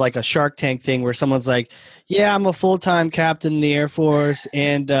opposite of like a Shark Tank thing where someone's like, yeah, I'm a full-time captain in the Air Force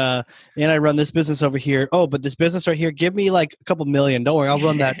and I run this business over here. Oh, but this business right here, give me like a couple million. Don't worry, I'll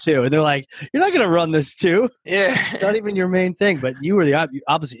run that too. And they're like, you're not going to run this too. Yeah. It's not even your main thing. But you were the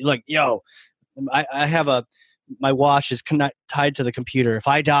opposite. You're like, yo, I have my watch is tied to the computer. If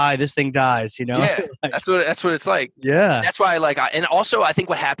I die, this thing dies, you know? Yeah, that's what it's like. Yeah. That's why and also I think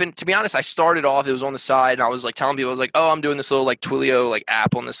what happened, to be honest, I started off, it was on the side and I was like telling people, I was like, oh, I'm doing this little like Twilio like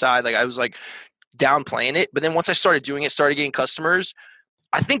app on the side. Like I was like downplaying it. But then once I started doing it, started getting customers,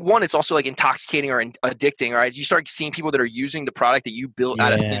 I think one, it's also like intoxicating or addicting, right? You start seeing people that are using the product that you built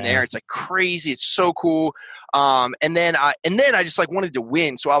out of thin air. It's like crazy. It's so cool. And then I just like wanted to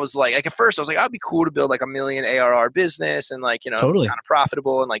win. So I was like at first I was like, I'd be cool to build like $1 million ARR business and like, totally kind of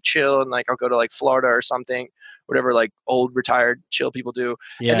profitable and like chill. And like, I'll go to like Florida or something, whatever, like old retired chill people do.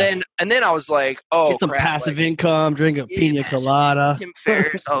 Yeah. And then I was like, oh, get some passive income, drink a pina colada. Tim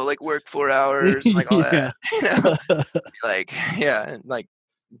Ferriss, I'll like work 4 hours, and like all that, like, and like,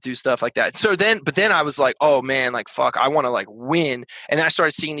 do stuff like that. So then I was like, oh man, like fuck, I want to like win. And then I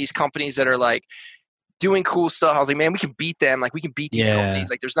started seeing these companies that are like doing cool stuff. I was like, man, we can beat them. Like we can beat these companies.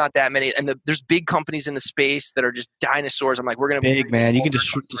 Like there's not that many. And there's big companies in the space that are just dinosaurs. I'm like, we're going to be big, man. You can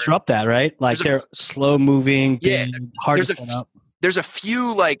disrupt that, right? Like they're slow moving, big, hard to set up. There's a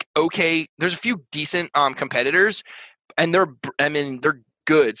few there's a few decent competitors and they're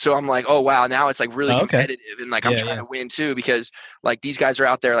good. So I'm like, oh wow, now it's like really competitive and like I'm trying to win too because like these guys are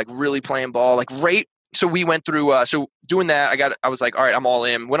out there like really playing ball like right. So we went through so doing that I was like, all right, I'm all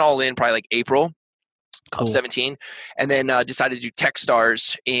in. Went all in probably like April. Cool. 17, and then decided to do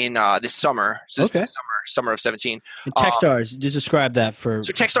TechStars in this summer. So this summer of 17. And TechStars, just describe that for.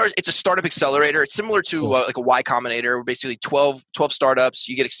 So TechStars, it's a startup accelerator. It's similar to like a Y Combinator. Basically, 12 startups.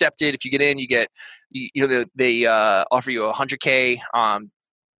 You get accepted. If you get in, you get they offer you a $100K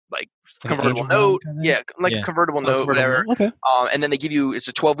like convertible note, a convertible note, whatever. Okay. And then they give you, it's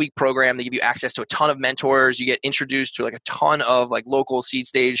a 12-week program. They give you access to a ton of mentors. You get introduced to like a ton of like local seed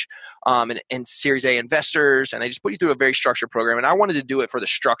stage and Series A investors, and they just put you through a very structured program. And I wanted to do it for the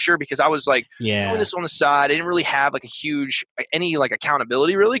structure because I was like doing this on the side. I didn't really have like a huge any like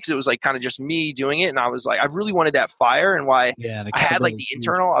accountability really, because it was like kind of just me doing it. And I was like, I really wanted that fire, and why I had like the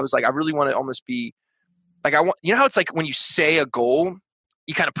internal. I was like, I really want to almost be like, I want, you know how it's like when you say a goal,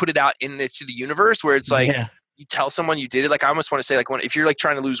 you kind of put it out into the universe where it's like you tell someone you did it. Like I almost want to say like if you're like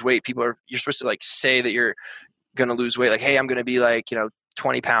trying to lose weight, you're supposed to like say that you're going to lose weight. Like, hey, I'm going to be like,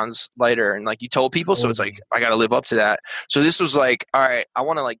 20 pounds lighter. And like you told people. So it's like, I got to live up to that. So this was like, all right, I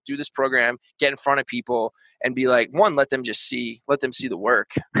want to like do this program, get in front of people and be like, one, let them see the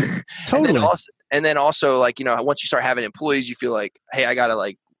work. Totally. and then also like, once you start having employees, you feel like, hey, I got to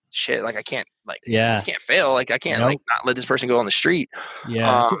like, shit, like I can't like just can't fail, like I can't like not let this person go on the street.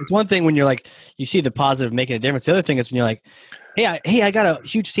 It's one thing when you're like you see the positive making a difference. The other thing is when you're like, hey, I got a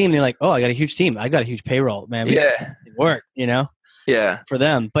huge team. And they're like, oh, I got a huge team, I got a huge payroll, man. It work, for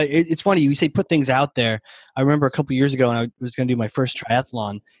them. But it's funny you say put things out there. I remember a couple years ago when I was going to do my first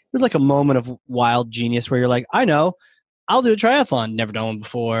triathlon, it was like a moment of wild genius where you're like, I know I'll do a triathlon. Never done one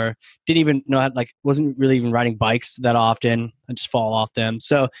before. Didn't even know wasn't really even riding bikes that often. I just fall off them.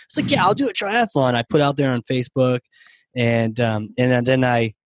 So it's like, I'll do a triathlon. I put out there on Facebook, and then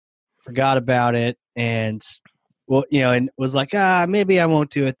I forgot about it, and and was like, maybe I won't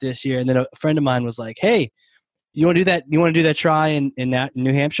do it this year. And then a friend of mine was like, hey, you want to do that? You want to do that try in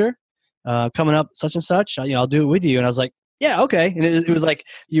New Hampshire, coming up such and such? I'll do it with you. And I was like, yeah, okay. And it was like,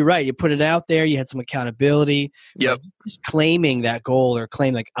 you're right. You put it out there. You had some accountability. Yep. Just claiming that goal or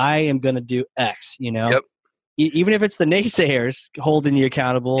claim like, I am going to do X, Yep. Even if it's the naysayers holding you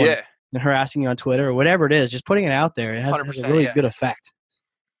accountable and harassing you on Twitter or whatever it is, just putting it out there. It has a really good effect.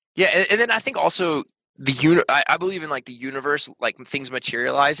 Yeah. And then I think also I believe in like the universe, like things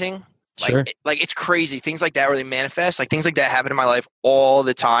materializing. Sure. Like it's crazy. Things like that where they manifest, like things like that happen in my life all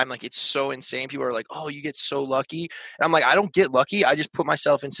the time. Like it's so insane. People are like, oh, you get so lucky. And I'm like, I don't get lucky. I just put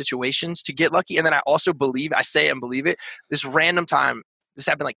myself in situations to get lucky. And then I also I say it and believe it. This random time, this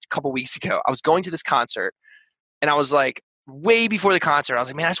happened like a couple weeks ago. I was going to this concert and I was like, way before the concert, I was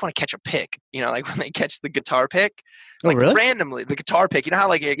like, man, I just want to catch a pick. Like when they catch the guitar pick, like randomly, the guitar pick. You know how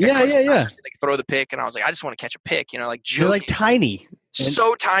like they like throw the pick, and I was like, I just want to catch a pick. Like joking. They're like tiny,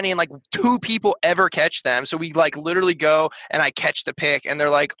 so tiny, and like 2 people ever catch them. So we like literally go and I catch the pick, and they're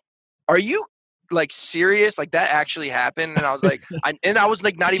like, "Are you like serious? Like that actually happened?" And I was like, I was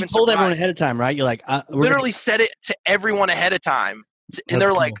like not even told surprised. Everyone ahead of time, right? You're like, literally said it to everyone ahead of time, and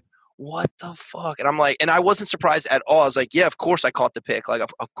they're like, what the fuck? And I'm like, and I wasn't surprised at all. I was like, yeah, of course I caught the pick. Like,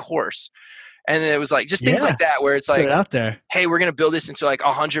 of course. And it was like, just things like that, where it's like, out there. Hey, we're going to build this into like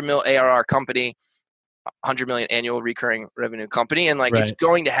 $100 million ARR company, $100 million annual recurring revenue company. And like, it's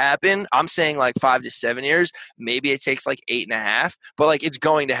going to happen. I'm saying like 5 to 7 years, maybe it takes like 8.5, but like, it's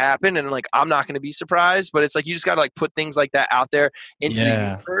going to happen. And like, I'm not going to be surprised, but it's like, you just got to like put things like that out there into the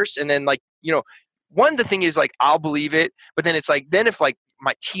universe. And then like, the thing is like, I'll believe it, but then it's like, then if like,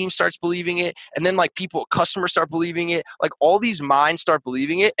 my team starts believing it, and then like customers start believing it, like all these minds start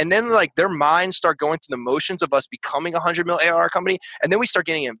believing it, and then like their minds start going through the motions of us becoming a $100 million ARR company, and then we start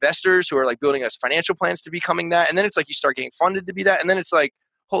getting investors who are like building us financial plans to becoming that, and then it's like you start getting funded to be that, and then it's like,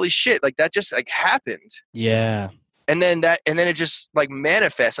 holy shit, like that just like happened. And then it just like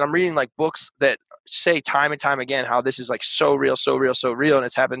manifests. And I'm reading like books that say time and time again how this is like so real, and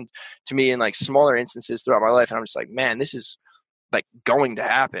it's happened to me in like smaller instances throughout my life, and I'm just like, man, this is like going to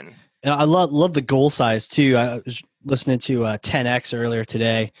happen. And I love the goal size too. I was listening to 10X earlier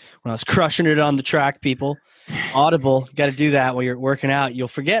today when I was crushing it on the track. People, Audible, you got to do that while you're working out. You'll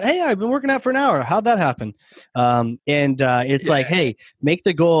forget, hey, I've been working out for an hour. How'd that happen? It's like, hey, make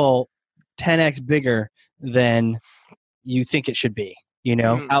the goal 10X bigger than you think it should be.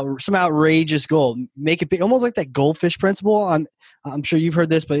 Some outrageous goal. Make it big, almost like that goldfish principle. I'm sure you've heard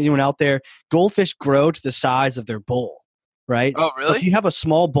this, but anyone out there, goldfish grow to the size of their bowl. Right? Oh, really? So if you have a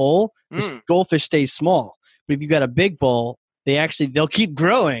small bowl, the goldfish stays small. But if you've got a big bowl, they'll keep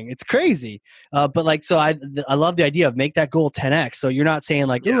growing. It's crazy. But like, so I love the idea of make that goal 10X. So you're not saying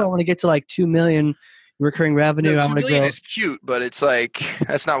like, I want to get to like 2 million, recurring revenue. I 2 want to million grow. is cute, but it's like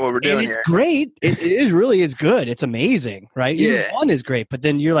that's not what we're And doing it's here. great. It is really is good. It's amazing, right? Even Yeah. one is great, but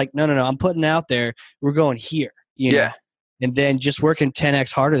then you're like, no. I'm putting out there. We're going here, know, and then just working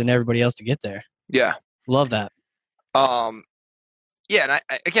 10x harder than everybody else to get there. Yeah. Love that. Yeah,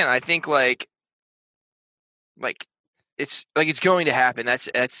 and I think like it's going to happen.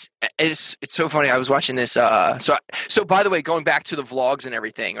 It's so funny. I was watching this. So by the way, going back to the vlogs and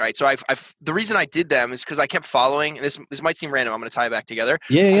everything, right? So I've the reason I did them is because I kept following. And this might seem random. I'm going to tie it back together.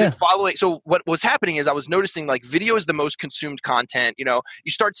 Yeah. I've been following. So what was happening is I was noticing like video is the most consumed content. You know,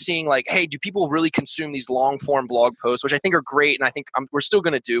 you start seeing like, hey, do people really consume these long form blog posts, which I think are great, and I think we're still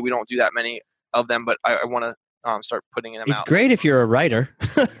going to do. We don't do that many of them, but I want to. Start putting them out. It's great if you're a writer.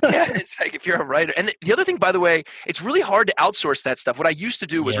 Yeah, it's like if you're a writer. And the other thing, by the way, it's really hard to outsource that stuff. What I used to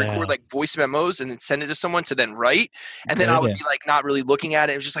do was record like voice memos and then send it to someone to then write. And then I would be like not really looking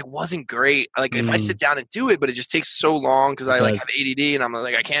at it. It was just like wasn't great. Like if I sit down and do it, but it just takes so long because I like have ADD and I'm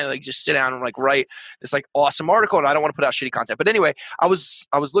like I can't like just sit down and like write this like awesome article and I don't want to put out shitty content. But anyway, I was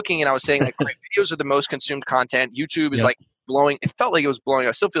looking and I was saying like great videos are the most consumed content. YouTube is like blowing. It felt like it was blowing up.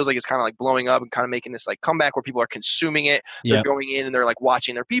 It still feels like it's kind of like blowing up and kind of making this like comeback where people are consuming it. They're going in and they're like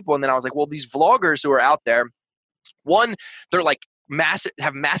watching their people. And then I was like, well, these vloggers who are out there, one, they're like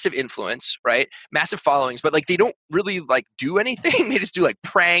have massive influence, right? Massive followings, but like they don't really like do anything. They just do like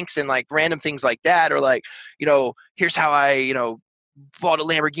pranks and like random things like that, or like, you know, here's how I, you know, bought a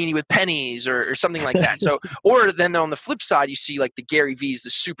Lamborghini with pennies or something like that. So, or then on the flip side, you see like the Gary V's, the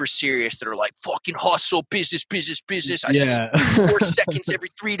super serious that are like fucking hustle, business. I sleep 4 seconds every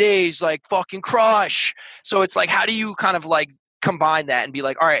 3 days, like fucking crush. So it's like, how do you kind of like combine that and be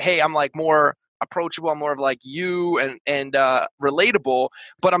like, all right, hey, I'm like more approachable. I'm more of like you and relatable,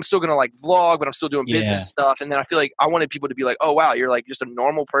 but I'm still going to like vlog, but I'm still doing business stuff. And then I feel like I wanted people to be like, oh wow, you're like just a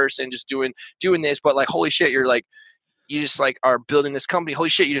normal person just doing this, but like, holy shit, you're like, you just like are building this company. Holy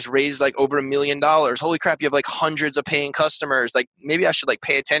shit, you just raised like over $1 million. Holy crap, you have like hundreds of paying customers. Like maybe I should like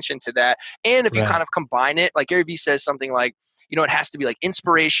pay attention to that. And if you kind of combine it, like Gary Vee says something like, you know, it has to be like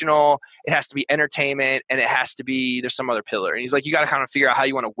inspirational, it has to be entertainment, and it has to be, there's some other pillar. And he's like, you got to kind of figure out how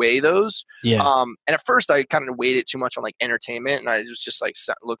you want to weigh those. Yeah. And at first I kind of weighed it too much on like entertainment, and I was just like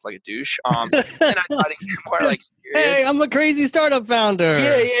looked like a douche. And I thought it more like serious. Hey, I'm a crazy startup founder.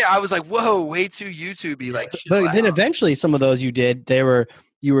 Yeah. I was like, whoa, way too YouTubey. Like, but then eventually some of those you did,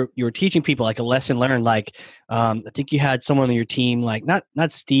 you were teaching people like a lesson learned. Like I think you had someone on your team like not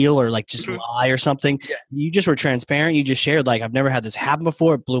steal or like just lie or something. Yeah. You just were transparent. You just shared like, I've never had this happen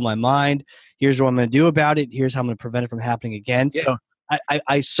before. It blew my mind. Here's what I'm going to do about it. Here's how I'm going to prevent it from happening again. Yeah. So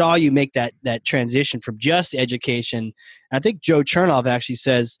I saw you make that transition from just education. And I think Joe Chernoff actually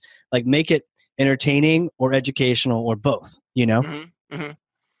says like make it entertaining or educational or both. You know. Mm-hmm. Mm-hmm.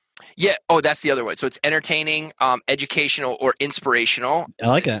 Yeah. Oh, that's the other one. So it's entertaining, educational, or inspirational. I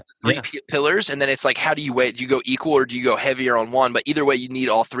like that. Three pillars, and then it's like, how do you weigh? Do you go equal or do you go heavier on one? But either way, you need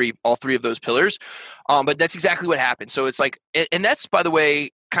all three of those pillars. But that's exactly what happened. So it's like, and that's, by the way,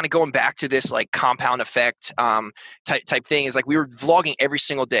 kind of going back to this like compound effect type thing, is like we were vlogging every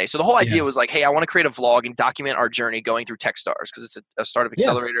single day. So the whole idea was like, hey, I want to create a vlog and document our journey going through Techstars because it's a startup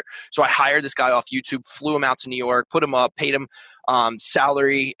accelerator. So I hired this guy off YouTube, flew him out to New York, put him up, paid him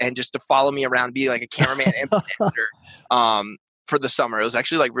salary, and just to follow me around, be like a cameraman and editor for the summer. It was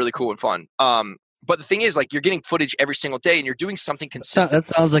actually like really cool and fun. But the thing is, like, you're getting footage every single day and you're doing something consistent. That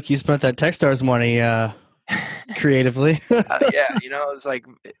sounds like you spent that Techstars money creatively. Yeah, you know, it's like,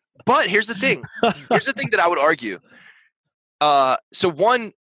 but here's the thing. Here's the thing that I would argue. So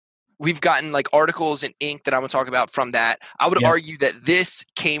one, we've gotten like articles in Inc. that I'm going to talk about from that. I would argue that this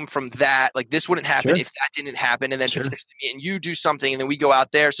came from that. Like this wouldn't happen if that didn't happen. And then potentially me and you do something and then we go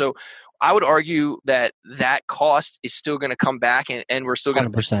out there. So I would argue that cost is still going to come back and we're still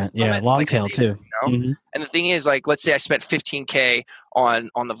going to 100%. Yeah. Long like tail too. You know? And the thing is, like, let's say I spent $15K on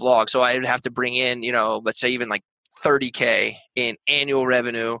the vlog. So I would have to bring in, you know, let's say even like $30K in annual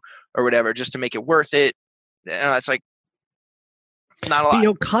revenue or whatever, just to make it worth it. It's like not a lot. You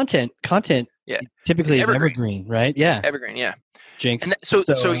know, content typically is evergreen, right? Yeah. Evergreen. Yeah. Jinx. And so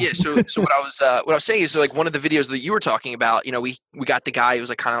what I was saying is, so like one of the videos that you were talking about, you know, we got the guy who was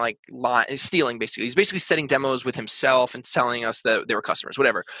like kind of like stealing basically. He's basically setting demos with himself and telling us that they were customers,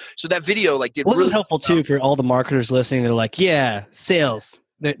 whatever. So that video like did really helpful too for all the marketers listening. They're like, yeah, sales.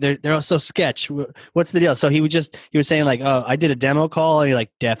 They're also sketch. What's the deal? So he was saying like, oh, I did a demo call, and you're like,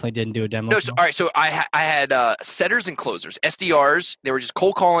 definitely didn't do a demo. No, so all right. So I had setters and closers, SDRs. They were just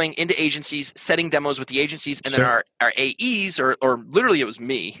cold calling into agencies, setting demos with the agencies, and then our AEs, or literally it was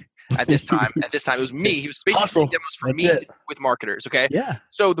me. at this time. At this time, it was me. He was basically Hustle. setting demos for That's me it. with marketers. Okay. Yeah.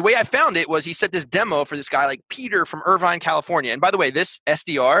 So the way I found it was he set this demo for this guy like Peter from Irvine, California. And by the way, this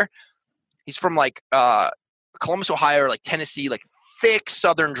SDR, he's from like Columbus, Ohio, or like Tennessee, like thick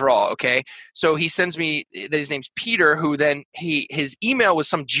Southern drawl. Okay. So he sends me that his name's Peter, who then his email was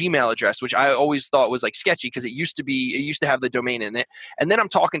some Gmail address, which I always thought was like sketchy because it used to have the domain in it. And then I'm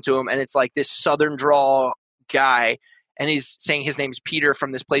talking to him and it's like this Southern drawl guy. And he's saying his name's Peter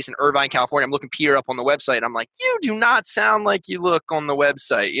from this place in Irvine, California. I'm looking Peter up on the website. And I'm like, you do not sound like you look on the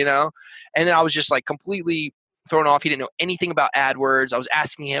website, you know? And then I was just like completely thrown off. He didn't know anything about AdWords. I was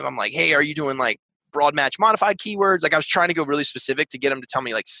asking him, I'm like, hey, are you doing like broad match modified keywords? Like I was trying to go really specific to get him to tell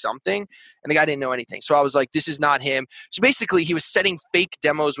me like something. And the guy didn't know anything. So I was like, this is not him. So basically he was setting fake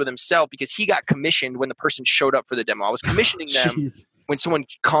demos with himself because he got commissioned when the person showed up for the demo. I was commissioning them when someone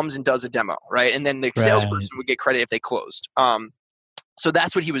comes and does a demo, right? And then the salesperson would get credit if they closed. So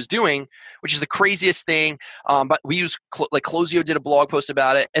that's what he was doing, which is the craziest thing. But we use like Closio did a blog post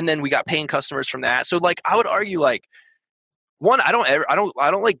about it, and then we got paying customers from that. So like I would argue like one, I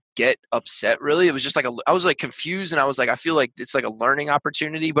don't like get upset really. It was just like I was like confused and I was like, I feel like it's like a learning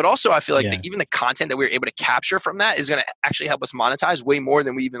opportunity, but also I feel like even the content that we were able to capture from that is going to actually help us monetize way more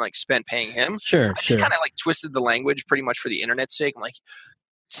than we even like spent paying him. Sure. I just kind of like twisted the language pretty much for the internet's sake. I'm like,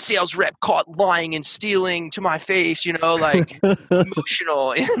 sales rep caught lying and stealing to my face, you know, like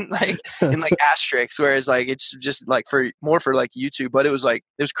emotional in like asterisks, whereas like it's just like for like YouTube. But it was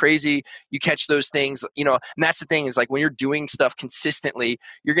crazy. You catch those things, you know, and that's the thing is like when you're doing stuff consistently,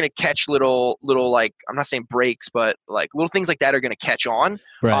 you're gonna catch little like, I'm not saying breaks, but like little things like that are gonna catch on.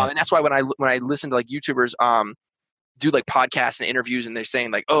 Right. And that's why when I listen to like YouTubers do like podcasts and interviews and they're saying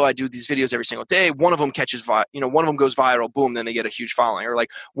like, oh, I do these videos every single day. One of them one of them goes viral, boom, then they get a huge following, or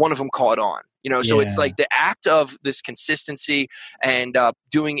like one of them caught on, you know? So it's like the act of this consistency and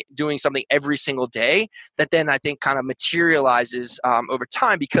doing something every single day that then I think kind of materializes over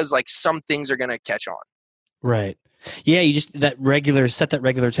time because like some things are going to catch on. Right. Yeah. You just, set that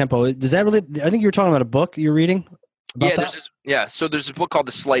regular tempo. Does that really, I think you were talking about a book you're reading. So there's a book called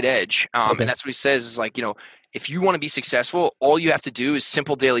The Slight Edge. And that's what he says is like, you know, if you want to be successful, all you have to do is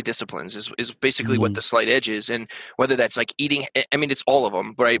simple daily disciplines is basically what the slight edge is. And whether that's like eating, I mean, it's all of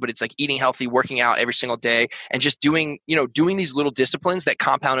them, right? But it's like eating healthy, working out every single day, and just doing these little disciplines that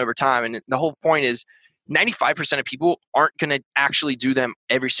compound over time. And the whole point is 95% of people aren't going to actually do them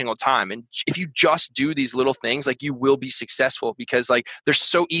every single time. And if you just do these little things, like you will be successful because like they're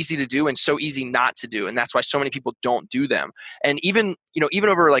so easy to do and so easy not to do. And that's why so many people don't do them. And even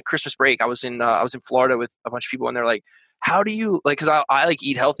over like Christmas break, I was in Florida with a bunch of people and they're like, how do you like, cause I like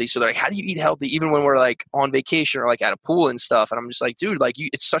eat healthy. So they're like, how do you eat healthy? Even when we're like on vacation or like at a pool and stuff. And I'm just like, dude, like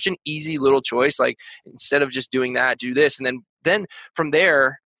it's such an easy little choice. Like instead of just doing that, do this. And then from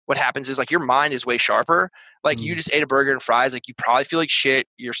there, what happens is like your mind is way sharper. Like you just ate a burger and fries, like you probably feel like shit.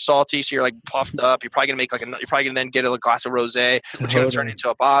 You're salty, so you're like puffed up. You're probably gonna you're probably gonna then get a glass of rosé, which is gonna turn into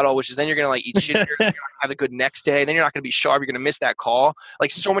a bottle, which is then you're gonna like eat shit. You're gonna have a good next day. Then you're not gonna be sharp. You're gonna miss that call.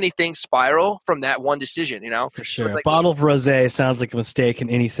 Like so many things spiral from that one decision, you know. For sure. So it's like, bottle of rosé sounds like a mistake in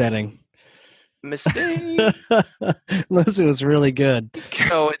any setting. Mistake. Unless it was really good.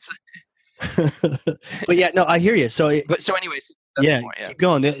 So it's. But yeah, no, I hear you. So anyways. Keep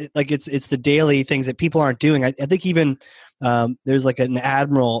going. Like it's the daily things that people aren't doing. I think even there's like an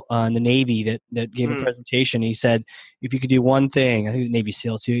admiral in the Navy that gave a presentation. He said, if you could do one thing, I think Navy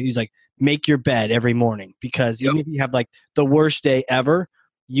SEAL too. He's like, make your bed every morning because even if you have like the worst day ever,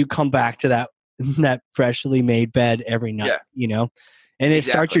 you come back to that freshly made bed every night. You know. And it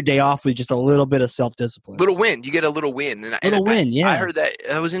starts your day off with just a little bit of self-discipline. Little win. You get a little win. I heard that.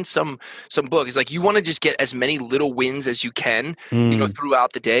 I was in some book. It's like you want to just get as many little wins as you can,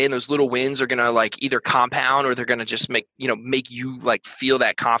 throughout the day. And those little wins are going to like either compound or they're going to just make you like feel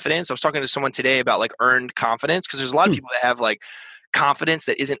that confidence. I was talking to someone today about like earned confidence because there's a lot of people that have like confidence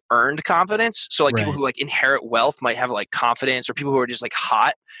that isn't earned confidence. So like people who like inherit wealth might have like confidence, or people who are just like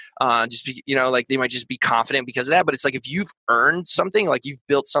hot. Like they might just be confident because of that. But it's like if you've earned something, like you've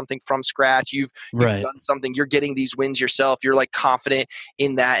built something from scratch, you've done something, you're getting these wins yourself, you're like confident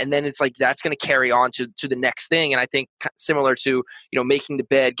in that. And then it's like that's going to carry on to the next thing. And I think similar to, making the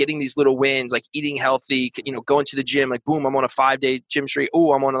bed, getting these little wins, like eating healthy, going to the gym, like boom, I'm on a 5-day gym streak.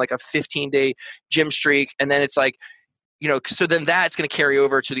 Oh, I'm on like a 15-day gym streak. And then it's like, so then that's going to carry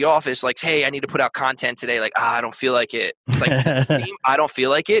over to the office. Like, hey, I need to put out content today. Like, I don't feel like it. It's like, I don't feel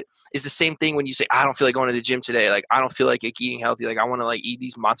like it is the same thing when you say, I don't feel like going to the gym today. Like, I don't feel like eating healthy. Like, I want to like eat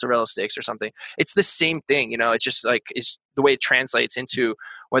these mozzarella sticks or something. It's the same thing. It's just like, it's the way it translates into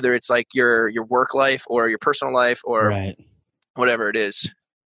whether it's like your work life or your personal life or whatever it is.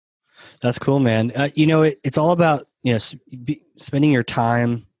 That's cool, man. It's all about spending your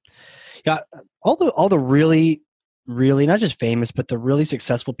time. Yeah, all the really, really not just famous, but the really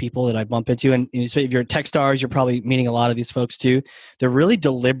successful people that I bump into, and so if you're tech stars, you're probably meeting a lot of these folks too. They're really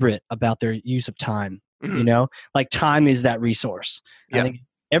deliberate about their use of time. Mm-hmm. Like time is that resource. I Yeah. think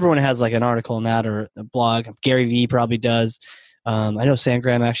everyone has like an article on that or a blog. Gary Vee probably does. I know Sam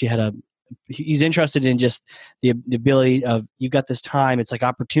Graham actually he's interested in just the ability of you've got this time. It's like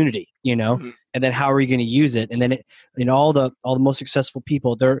opportunity, Mm-hmm. and then how are you going to use it? And then all the most successful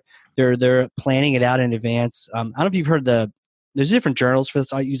people, they're planning it out in advance. I don't know if you've heard there's different journals for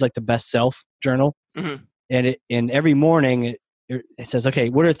this. I use like the Best Self journal, Mm-hmm. and every morning it says, okay,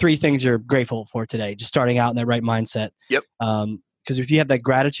 what are 3 things you're grateful for today? Just starting out in that right mindset. Yep. Because if you have that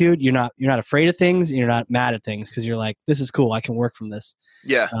gratitude, you're not afraid of things, and you're not mad at things because you're like, this is cool. I can work from this.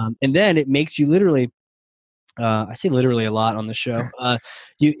 Yeah. And then it makes you literally. I say literally a lot on the show.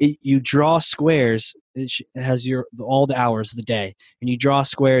 You draw squares. It has all the hours of the day, and you draw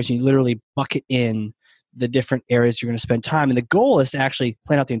squares, and you literally bucket in the different areas you're going to spend time. And the goal is to actually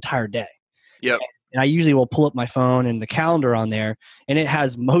plan out the entire day. Yep. And I usually will pull up my phone and the calendar on there, and it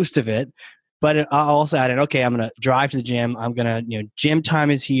has most of it. But I'll also add in, okay, I'm going to drive to the gym. I'm going to, gym time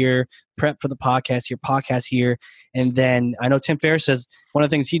is here, prep for the podcast here. And then I know Tim Ferriss says one of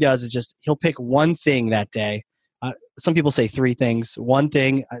the things he does is just he'll pick one thing that day. Some people say 3 things. One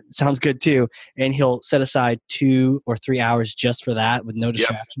thing sounds good too. And he'll set aside 2 or 3 hours just for that with no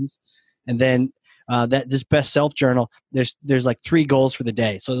distractions. Yep. And then this Best Self journal, there's like 3 goals for the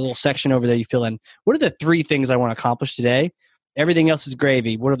day. So the little section over there you fill in, what are the 3 things I want to accomplish today? Everything else is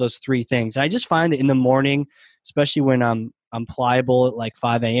gravy. What are those 3 things? And I just find that in the morning, especially when I'm pliable at like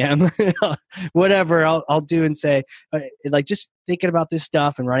 5 a.m., whatever I'll do and say, like just thinking about this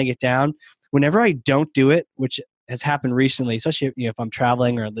stuff and writing it down. Whenever I don't do it, which has happened recently, especially if I'm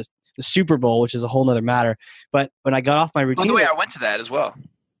traveling or the Super Bowl, which is a whole nother matter. But when I got off my routine, by the way, I went to that as well.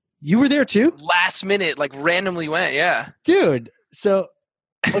 You were there too? Last minute, like randomly went. Yeah, dude. So.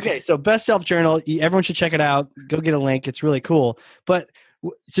 Okay, so Best Self Journal, everyone should check it out. Go get a link; it's really cool. But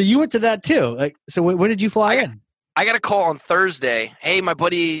so you went to that too. Like, so when did you fly in? I got a call on Thursday. Hey, my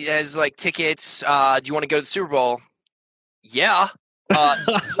buddy has like tickets. Do you want to go to the Super Bowl? Yeah.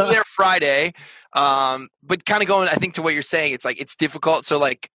 So there Friday. But kind of going, I think, to what you're saying, it's like it's difficult. So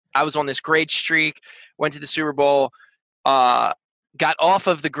like I was on this great streak, went to the Super Bowl. Got off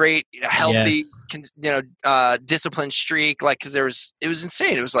of the great, healthy, disciplined streak, like because it was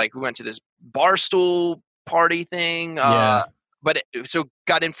insane. It was like we went to this barstool party thing, so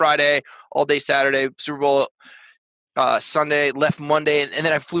got in Friday, all day Saturday, Super Bowl Sunday, left Monday, and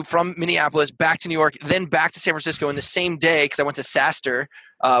then I flew from Minneapolis back to New York, then back to San Francisco in the same day because I went to SaaSter,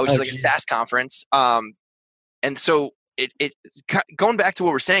 which is like a SaaS conference, and so. It going back to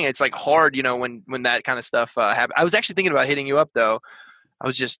what we're saying, it's like hard, when that kind of stuff happened. I was actually thinking about hitting you up though. I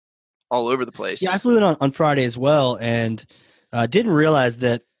was just all over the place. Yeah, I flew in on Friday as well, and didn't realize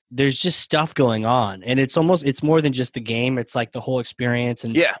that there's just stuff going on, and it's more than just the game. It's like the whole experience.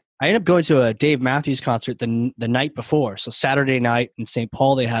 And yeah, I ended up going to a Dave Matthews concert the night before. So Saturday night in St.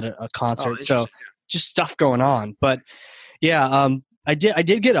 Paul, they had a concert. So just stuff going on. But yeah, I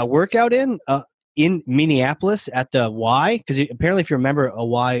did get a workout in Minneapolis at the Y, because apparently if you're a member of a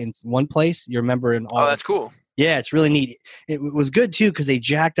Y in one place, you're a member in all. Oh, that's cool. Yeah, it's really neat. It was good too because they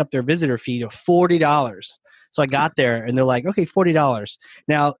jacked up their visitor fee to $40. So I got there and they're like, okay, $40.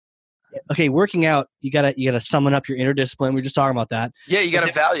 Now, okay, working out, you gotta summon up your inner discipline. We were just talking about that. Yeah, you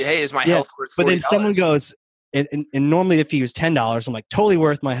gotta value. Hey, is my health worth $40? But then someone goes, and normally the fee was $10. I'm like, totally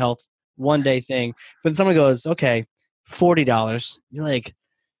worth my health, one day thing. But someone goes, okay, $40. You're like,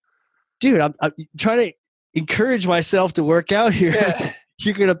 dude, I'm trying to encourage myself to work out here. Yeah.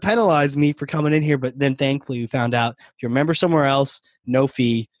 You're going to penalize me for coming in here. But then thankfully we found out if you remember somewhere else, no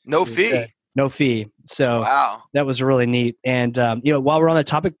fee. No fee. No fee. So wow. That was really neat. And, while we're on that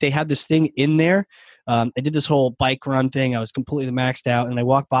topic, they had this thing in there. I did this whole bike run thing. I was completely maxed out. And I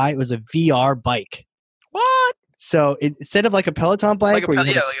walked by. It was a VR bike. What? So instead of like a Peloton bike, I was going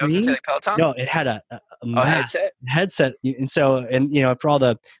to say like Peloton. No, it had a headset. And so, for all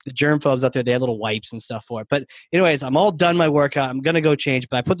the germ phobes out there, they had little wipes and stuff for it. But anyways, I'm all done my workout. I'm gonna go change,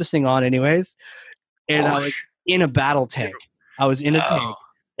 but I put this thing on anyways, and I was in a battle tank. I was in a tank.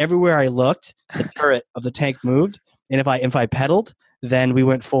 Everywhere I looked, the turret of the tank moved, and if I pedaled, then we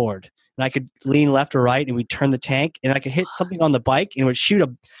went forward, and I could lean left or right, and we turn the tank, and I could hit something on the bike, and it would shoot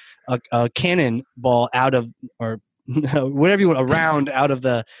a cannonball out of, or whatever you want, around out of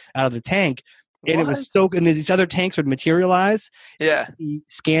the tank, And it was so good. And these other tanks would materialize. Yeah.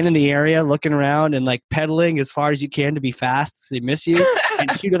 Scanning the area, looking around, and like pedaling as far as you can to be fast so they miss you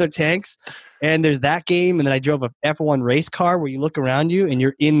and shoot other tanks. And there's that game. And then I drove a F1 race car where you look around you and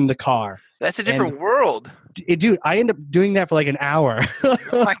you're in the car. That's a different world. Dude, I ended up doing that for like an hour. Oh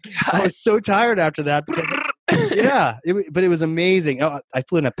my God. I was so tired after that. Because, yeah, but it was amazing. Oh, I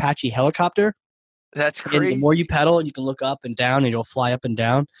flew an Apache helicopter. That's crazy. And the more you pedal, you can look up and down, and you'll fly up and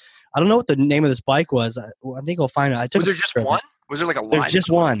down. I don't know what the name of this bike was. I think I'll find it. Was there just one? Was there like a line? There's just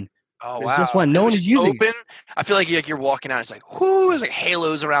one. Oh, There's wow. just one. No one is using it. I feel like you're walking out. It's like, whoo, there's like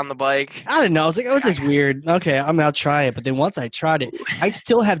halos around the bike. I don't know. I was like, oh, this is weird. Okay, I'll try it. But then once I tried it, I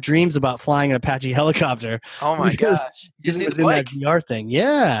still have dreams about flying an Apache helicopter. Oh my gosh. Because it was in that VR thing.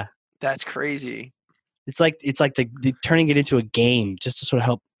 Yeah. That's crazy. It's like the turning it into a game just to sort of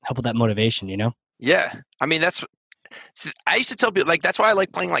help with that motivation, you know? Yeah. I mean, I used to tell people, like, that's why I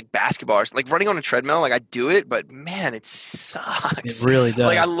like playing, like, basketball. Or, like, running on a treadmill, like, I do it, but, man, it sucks. It really does.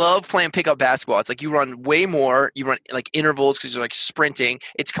 Like, I love playing pickup basketball. It's like you run way more. You run, like, intervals because you're, like, sprinting.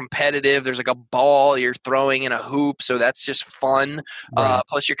 It's competitive. There's, like, a ball you're throwing in a hoop, so that's just fun. Right.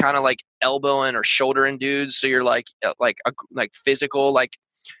 Plus, you're kind of, like, elbowing or shouldering dudes, so you're, like physical. Like,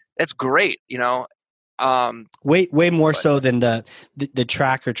 that's great, you know? Way more so than the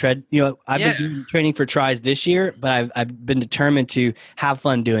track or tread. You know, I've been doing training for tries this year, but I've been determined to have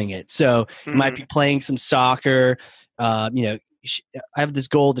fun doing it. So you might be playing some soccer. You know, I have this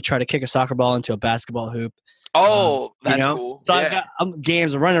goal to try to kick a soccer ball into a basketball hoop. Oh, that's cool. So I've got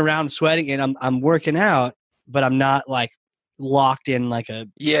games. I'm running around sweating, and I'm working out, but I'm not like locked in like a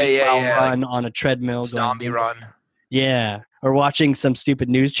run on a treadmill. Zombie run. Yeah. Or watching some stupid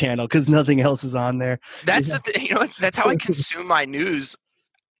news channel because nothing else is on there. That's the thing. You know, that's how I consume my news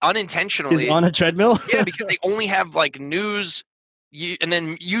unintentionally. Is on a treadmill? Yeah, because they only have like news. And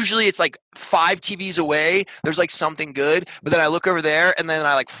then usually it's like 5 TVs away. There's like something good, but then I look over there and then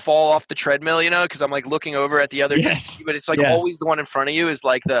I like fall off the treadmill, you know, because I'm like looking over at the other TV. But it's like always the one in front of you is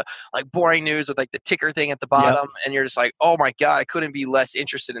like the like boring news with like the ticker thing at the bottom, and you're just like, oh my God, I couldn't be less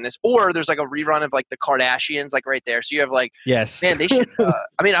interested in this. Or there's like a rerun of like the Kardashians, like right there. So you have like, man, they should.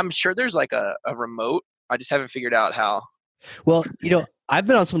 I mean, I'm sure there's like a remote. I just haven't figured out how. Well, you know, I've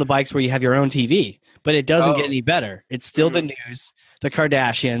been on some of the bikes where you have your own TV, but it doesn't get any better. It's still the news, the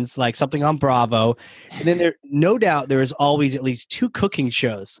Kardashians, like something on Bravo. And then no doubt there is always at least 2 cooking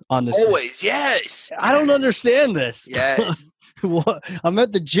shows on this. Always, yes. I don't understand this. Yes. I'm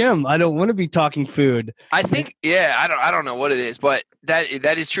at the gym. I don't want to be talking food. I think, I don't know what it is, but that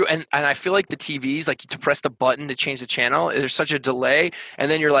is true. And I feel like the TVs, like to press the button to change the channel, there's such a delay. And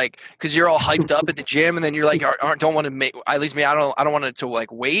then you're like, because you're all hyped up at the gym, and then you're like, don't want to make. At least me, I don't want it to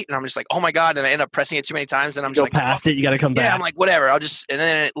like wait. And I'm just like, oh my God. And I end up pressing it too many times. And I'm just go past it. You got to come back. Yeah, I'm like, whatever. And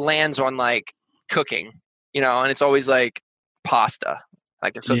then it lands on like cooking, you know, and it's always like pasta,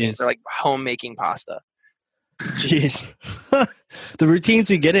 like they're cooking. They're like homemaking pasta. Jeez. The routines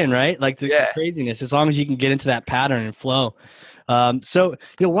we get in, right? Like the craziness, as long as you can get into that pattern and flow. So,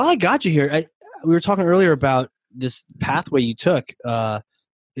 you know, while I got you here, we were talking earlier about this pathway you took,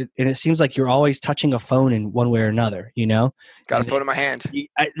 and it seems like you're always touching a phone in one way or another, you know? Got a phone in my hand.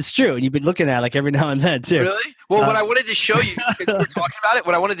 It's true. And you've been looking at it like every now and then too. Really? Well, what I wanted to show you, because we were talking about it,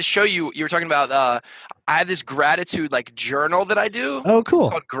 what I wanted to show you, you were talking about, I have this gratitude like journal that I do. Oh, cool.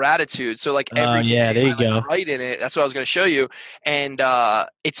 Called Gratitude. So like every day there you go. Like, write in it. That's what I was going to show you. And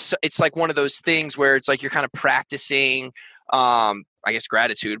it's like one of those things where it's like you're kind of practicing, I guess,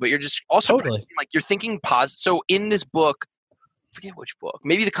 gratitude, but you're just also like you're thinking positive. So in this book, I forget which book,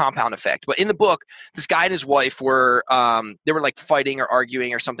 maybe The Compound Effect, but in the book, this guy and his wife were, they were like fighting or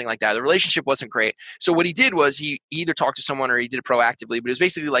arguing or something like that. The relationship wasn't great. So what he did was he either talked to someone or he did it proactively, but it was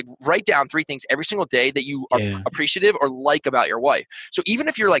basically like write down 3 things every single day that you are appreciative or like about your wife. So even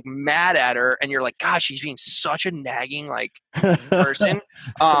if you're like mad at her and you're like, gosh, she's being such a nagging like person,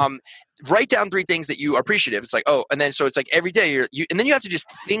 write down 3 things that you are appreciative. It's like, oh, and then so it's like every day you and then you have to just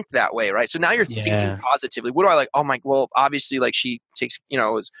think that way, right? So now you're thinking positively. What do I like? Oh my, well, obviously, like she takes, you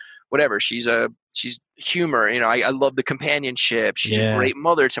know, is whatever. She's humor. You know, I love the companionship. She's a great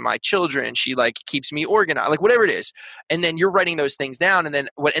mother to my children. She like keeps me organized, like whatever it is. And then you're writing those things down. And then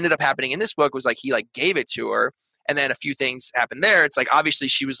what ended up happening in this book was like he like gave it to her, and then a few things happened there. It's like obviously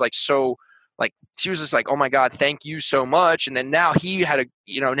she was like so. Like she was just like, oh my God, thank you so much. And then now he had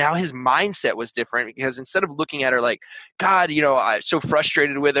now his mindset was different, because instead of looking at her like, God, you know, I'm so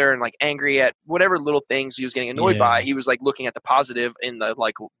frustrated with her and like angry at whatever little things he was getting annoyed by, he was like looking at the positive in the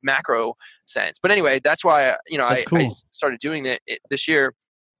like macro sense. But anyway, that's why, I started doing it this year.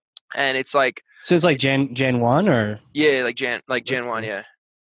 And it's like, so it's like Jan 1 or? Yeah, like Jan 1. Yeah.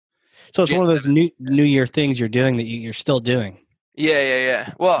 So it's June one of those 7th. New Year things you're doing that you're still doing.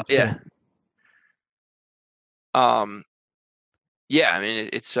 Yeah. Well, That's yeah. cool. Yeah, I mean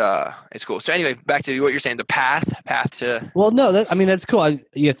it's cool. So anyway, back to what you're saying, the path to. Well, no, I mean that's cool.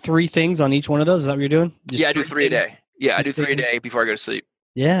 You have 3 things on each one of those. Is that what you're doing? Yeah, Just I do three 3 a things. day. Yeah, I Three do 3 a things. day before I go to sleep.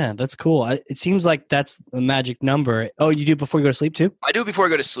 Yeah, that's cool. It seems like that's a magic number. Oh, you do before you go to sleep too? I do it before I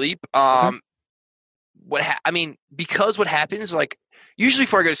go to sleep. Okay. I mean, because what happens, like, usually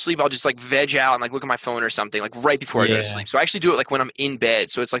before I go to sleep, I'll just like veg out and like look at my phone or something, like right before I go to Yeah. sleep. So I actually do it like when I'm in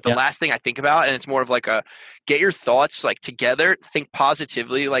bed. So it's like the Yep. last thing I think about, and it's more of like a get your thoughts like together, think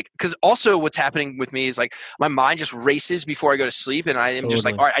positively, like because also what's happening with me is like my mind just races before I go to sleep, and I am just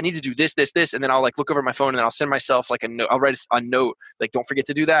like, Totally. all right, I need to do this, and then I'll like look over my phone and then I'll send myself like a note. I'll write a note like don't forget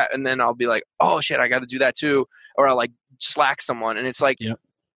to do that, and then I'll be like, oh shit, I got to do that too, or I'll like slack someone, and it's Yep.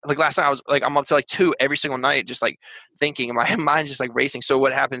 like last night I was like I'm up to like 2 every single night just like thinking and my mind's just like racing. So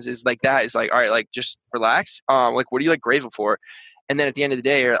what happens is like that is like all right, like just relax. Like what are you like grateful for? And then at the end of the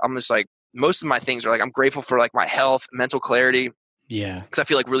day I'm just like most of my things are like I'm grateful for like my health, mental clarity, Yeah. because I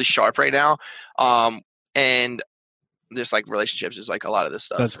feel like really sharp right now. And there's like relationships is like a lot of this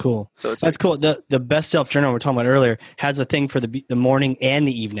stuff. That's cool. So it's That's like cool. The best self journal we were talking about earlier has a thing for the morning and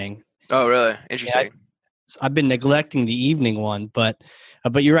the evening. oh really Yeah, interesting. I've been neglecting the evening one, but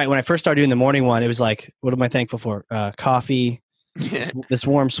you're right. When I first started doing the morning one, it was like, what am I thankful for? Coffee, this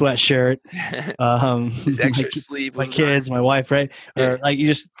warm sweatshirt, This my extra sleep my was nice. kids, my wife, right? Yeah. Or like you're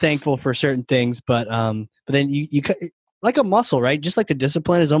just thankful for certain things, but then like a muscle, right? Just like the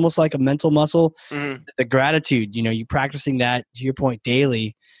discipline is almost like a mental muscle. Mm-hmm. The gratitude, you practicing that to your point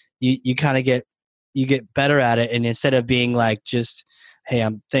daily, you kind of get better at it, and instead of being like just, hey,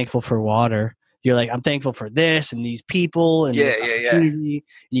 I'm thankful for water, you're like, I'm thankful for this and these people and Yeah, this yeah. opportunity.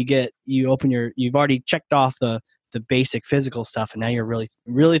 You've already checked off the basic physical stuff, and now you're really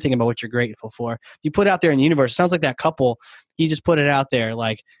really thinking about what you're grateful for. You put it out there in the universe. It sounds like that couple, he just put it out there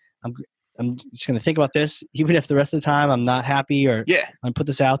like, I'm just going to think about this, even if the rest of the time I'm not happy, or Yeah. I'm put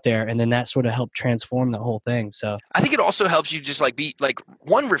this out there, and then that sort of helped transform the whole thing. So I think it also helps you just like be like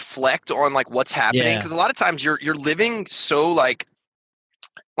one reflect on like what's happening, yeah, because a lot of times you're living so like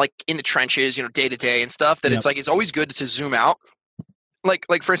in the trenches, you know, day to day and stuff, that yep, it's like it's always good to zoom out. Like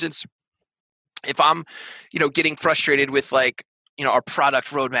for instance, if I'm, you know, getting frustrated with like, you know, our product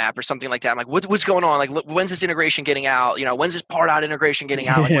roadmap or something like that, I'm like, what's going on? Like, when's this integration getting out? You know, when's this part out integration getting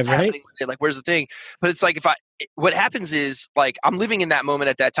out? Like, yeah, what's right, happening with it? Like, where's the thing? But it's like what happens is like I'm living in that moment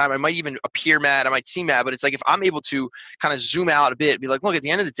at that time. I might even appear mad, I might seem mad, but it's like if I'm able to kind of zoom out a bit, be like, look, at the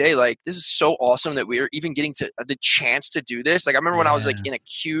end of the day, like this is so awesome that we're even getting to the chance to do this. Like I remember when I was like yeah, in a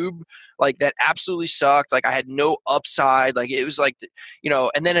cube, like that absolutely sucked. Like I had no upside. Like it was like, you know,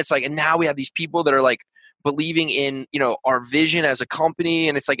 and then it's like, and now we have these people that are like believing in, you know, our vision as a company,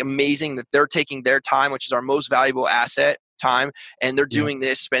 and it's like amazing that they're taking their time, which is our most valuable asset, time, and they're yep, doing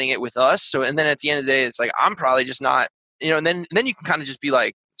this, spending it with us. So and then at the end of the day it's like I'm probably just not, you know, and then you can kind of just be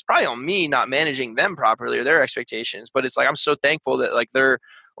like it's probably on me not managing them properly or their expectations. But it's like I'm so thankful that like they're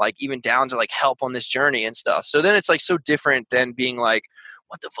like even down to like help on this journey and stuff. So then it's like so different than being like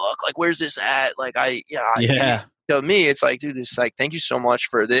what the fuck, like where's this at, like yeah, to me it's like dude, it's like thank you so much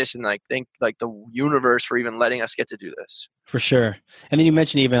for this, and like thank like the universe for even letting us get to do this. for sure. And then you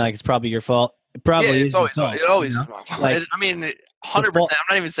mentioned even like it's probably your fault. It Yeah, probably it's is your always fault. it always is my fault. Like I mean the 100%, fault, I'm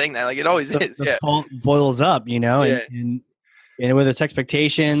not even saying that, like it always is. the Yeah. fault boils up, Yeah. and whether it's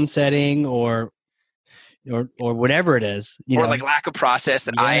expectation setting or whatever it is, Or like lack of process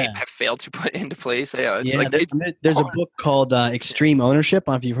that I yeah. have failed to put into place. Yeah, it's Yeah, like it's there's a hard. book called Extreme Ownership.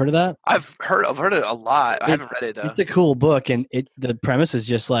 I don't know if you've heard of that. I've heard it a lot. I haven't It's read it though. it's a cool book, and the premise is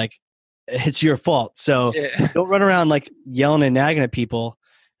just like it's your fault. So Yeah. don't run around like yelling and nagging at people.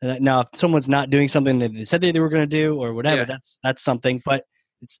 Now, if someone's not doing something that they said they were going to do or whatever, Yeah. that's something. But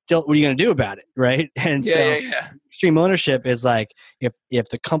it's still, what are you going to do about it, right? And so Yeah. extreme ownership is like if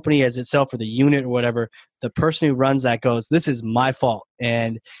the company as itself or the unit or whatever, the person who runs that goes, this is my fault,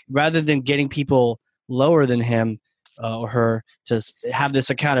 and rather than getting people lower than him or her to have this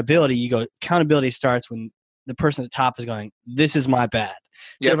accountability, you go, accountability starts when the person at the top is going, this is my bad,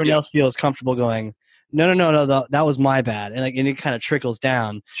 so Yep. everyone Yep. else feels comfortable going, no, that was my bad, and it kind of trickles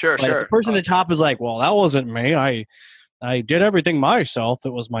down. Sure. But if the Sure. person at the top is like, well, that wasn't me, I did everything myself,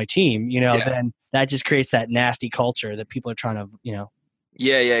 it was my team, Yeah. then that just creates that nasty culture that people are trying to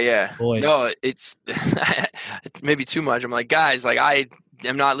Yeah. avoid. No, it's it's maybe too much. I'm like, guys, like I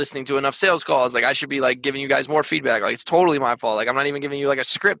am not listening to enough sales calls. Like I should be like giving you guys more feedback. Like it's totally my fault. Like I'm not even giving you like a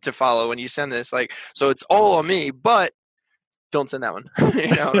script to follow when you send this. Like so it's all on me. But don't send that one.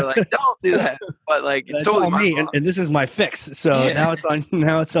 We're like, don't do that. But like, it's That's totally all my me, fault. and this is my fix. So Yeah. now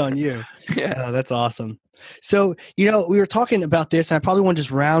it's on you. Yeah. That's awesome. So we were talking about this, and I probably want to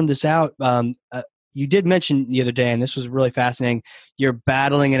just round this out. You did mention the other day, and this was really fascinating. You're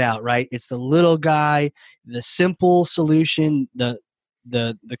battling it out, right? It's the little guy, the simple solution, the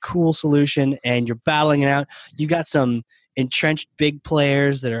cool solution, and you're battling it out. You got some entrenched big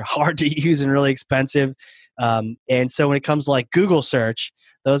players that are hard to use and really expensive. And so when it comes to like Google search,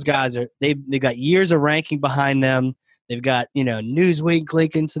 those guys they've got years of ranking behind them. They've got Newsweek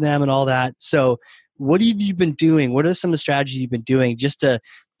linking to them and all that. So what have you been doing? What are some of the strategies you've been doing just to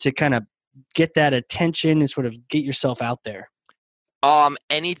kind of get that attention and sort of get yourself out there?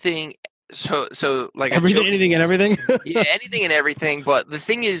 Anything. So like Everything, anything, and everything. yeah, anything and everything. But the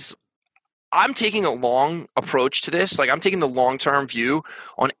thing is, I'm taking a long approach to this. Like, I'm taking the long-term view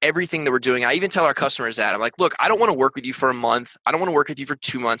on everything that we're doing. I even tell our customers that. I'm like, look, I don't want to work with you for a month. I don't want to work with you for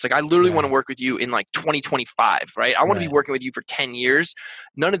 2 months. Like, I literally want to work with you in like 2025, right? I want to be working with you for 10 years.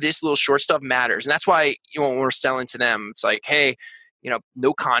 None of this little short stuff matters. And that's why, when we're selling to them, it's like, hey,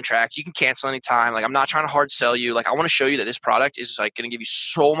 no contract. You can cancel anytime. Like, I'm not trying to hard sell you. Like, I want to show you that this product is like going to give you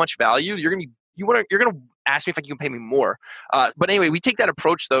so much value. You're going to ask me if you can pay me more. But anyway, we take that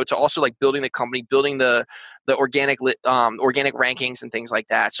approach though to also like building the company, building the organic rankings and things like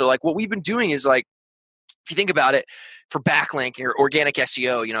that. So like what we've been doing is like, if you think about it, for backlinking or organic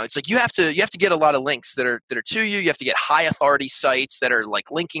SEO, it's like you have to get a lot of links that are to you. You have to get high authority sites that are like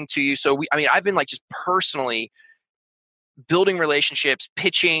linking to you. So I've been like just personally building relationships,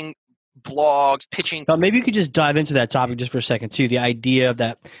 pitching blogs, pitching. Maybe you could just dive into that topic just for a second too. The idea of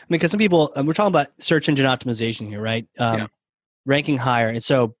that, because some people, we're talking about search engine optimization here, right? Ranking higher, and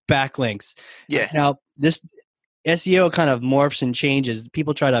so backlinks. Yeah. Now this SEO kind of morphs and changes.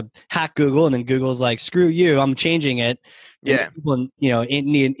 People try to hack Google, and then Google's like, "Screw you, I'm changing it." And yeah. people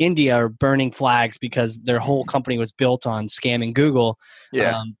in India are burning flags because their whole company was built on scamming Google.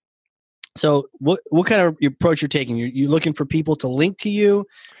 Yeah. So what kind of approach you're taking? You looking for people to link to you,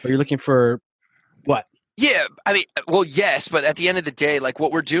 or you're looking for what? Yeah, well, yes, but at the end of the day, like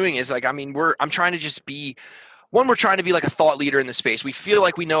what we're doing is like, I'm trying to just be we're trying to be like a thought leader in the space. We feel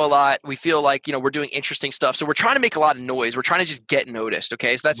like we know a lot. We feel like, we're doing interesting stuff. So we're trying to make a lot of noise. We're trying to just get noticed.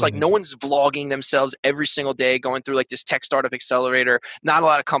 Okay. So that's like, no one's vlogging themselves every single day, going through like this tech startup accelerator. Not a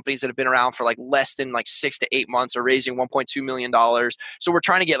lot of companies that have been around for like less than like 6 to 8 months are raising $1.2 million. So we're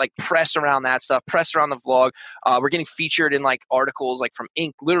trying to get like press around that stuff, press around the vlog. We're getting featured in like articles like from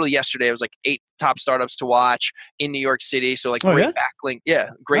Inc. Literally yesterday, it was like 8 top startups to watch in New York City. So like great backlink. Yeah.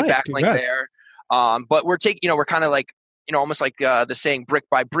 Great Nice, backlink congrats. there. But we're taking, we're kind of like, almost like the saying brick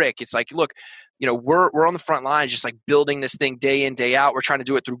by brick. It's like, look, we're on the front lines, just like building this thing day in, day out. We're trying to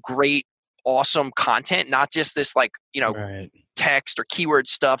do it through great, awesome content, not just this like, text or keyword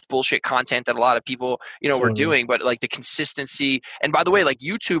stuffed bullshit content that a lot of people, were doing, but like the consistency. And by the way, like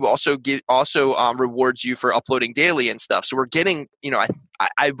YouTube also rewards you for uploading daily and stuff. So we're getting,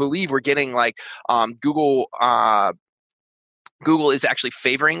 I believe we're getting like Google is actually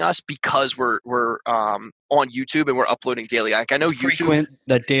favoring us because we're on YouTube and we're uploading daily. Like I know Frequent,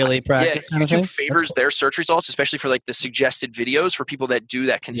 the daily practice. Yeah, YouTube favors their search results, especially for like the suggested videos for people that do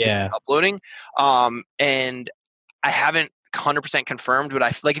that consistent uploading. And I haven't 100% confirmed,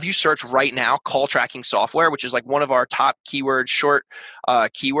 but if you search right now, call tracking software, which is like one of our top keyword,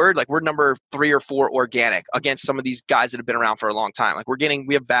 keyword, like we're number 3 or 4 organic against some of these guys that have been around for a long time. Like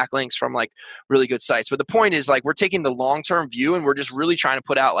we have backlinks from like really good sites. But the point is like, we're taking the long-term view and we're just really trying to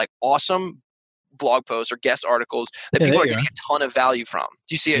put out like awesome blog posts or guest articles that people are getting a ton of value from.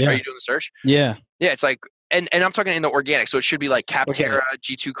 Do you see it? Are you doing the search? Yeah. Yeah. It's like, and I'm talking in the organic. So it should be like Capterra,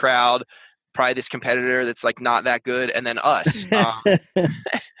 G2 Crowd, probably this competitor that's like not that good, and then us.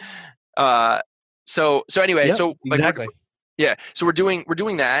 So anyway, so like exactly. So we're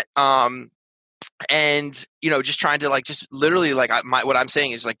doing that. And just trying to like just literally like what I'm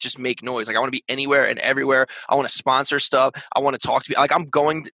saying is like just make noise. Like I want to be anywhere and everywhere. I want to sponsor stuff. I want to talk to like I'm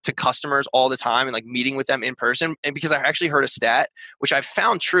going to customers all the time and like meeting with them in person. And because I actually heard a stat which I've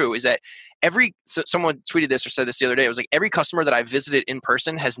found true is that someone tweeted this or said this the other day. It was like every customer that I visited in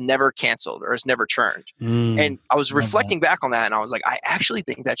person has never canceled or has never churned. And I was reflecting back on that and I was like, I actually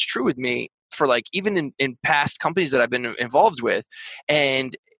think that's true with me for like even in past companies that I've been involved with.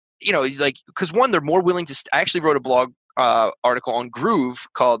 And like, because one, they're more willing to. I actually wrote a blog article on Groove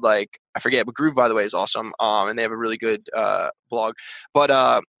called like I forget, but Groove by the way is awesome, and they have a really good blog. But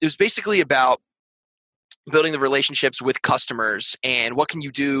it was basically about building the relationships with customers, and what can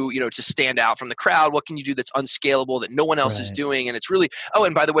you do, to stand out from the crowd? What can you do that's unscalable that no one else is Right. doing? And it's really, oh,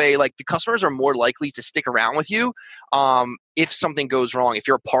 and by the way, like the customers are more likely to stick around with you if something goes wrong, if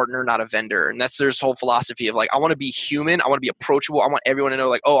you're a partner, not a vendor. And that's this whole philosophy of like, I want to be human. I want to be approachable. I want everyone to know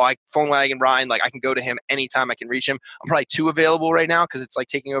like, oh, I phone wagon Ryan, like I can go to him anytime I can reach him. I'm probably too available right now because it's like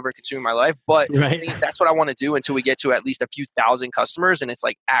taking over and consuming my life. But Right. the thing is, that's what I want to do until we get to at least a few thousand customers. And it's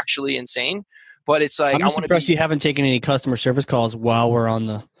like actually insane. But it's like, I'm I want to surprised be. you haven't taken any customer service calls while we're on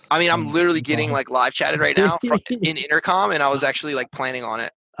the. I mean, I'm literally getting like live chatted right now in intercom, and I was actually like planning on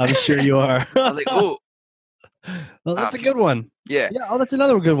it. I'm sure you are. I was like, oh, well, that's a good one. Yeah. Yeah. Oh, that's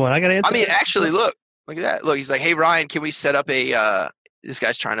another good one. I got to answer. I mean, actually, look at that. Look, he's like, hey, Ryan, can we set up a, this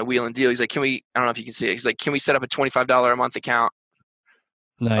guy's trying to wheel and deal. He's like, I don't know if you can see it. He's like, can we set up a $25 a month account?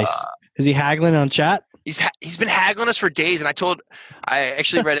 Nice. Is he haggling on chat? He's been haggling us for days. And I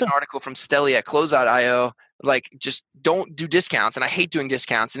actually read an article from Stelly at Closeout.io, like just don't do discounts. And I hate doing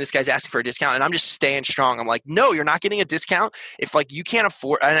discounts. And this guy's asking for a discount and I'm just staying strong. I'm like, no, you're not getting a discount. If like you can't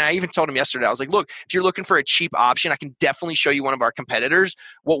afford, and I even told him yesterday, I was like, look, if you're looking for a cheap option, I can definitely show you one of our competitors.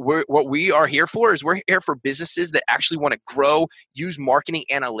 What we are here for is we're here for businesses that actually want to grow, use marketing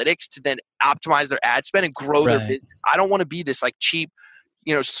analytics to then optimize their ad spend and grow their business. I don't want to be this like cheap,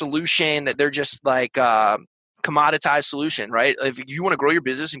 solution that they're just like commoditized solution, right? If you want to grow your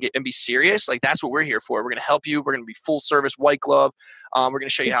business and be serious, like that's what we're here for. We're going to help you. We're going to be full service, white glove. We're going to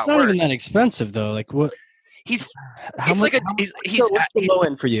show you how it works. It's not even that expensive though. Like what? What's the low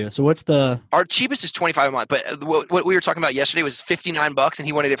end for you? So what's our cheapest is $25 a month, but what we were talking about yesterday was $59 and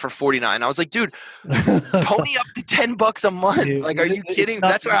he wanted it for $49. I was like, dude, pony up to $10 a month. Dude, like, are you kidding?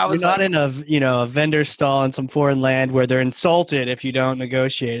 That's where I was not in a vendor stall in some foreign land where they're insulted if you don't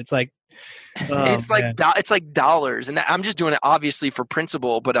negotiate. It's like, it's like dollars, and I'm just doing it obviously for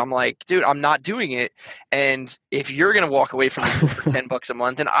principle. But I'm like, dude, I'm not doing it. And if you're gonna walk away from it for $10 a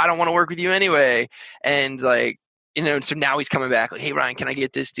month, then I don't want to work with you anyway. And like, so now he's coming back like, hey Ryan, can I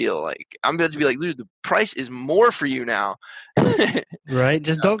get this deal? Like, I'm going to be like, dude, the price is more for you now. Right?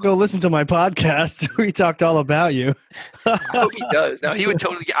 Just don't go listen to my podcast. We talked all about you. No, he does. No, he would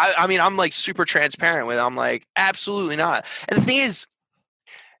totally. I mean, I'm like super transparent with it. I'm like, absolutely not. And the thing is,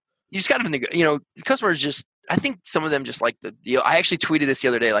 you just got to, customers just, I think some of them just like the deal. I actually tweeted this the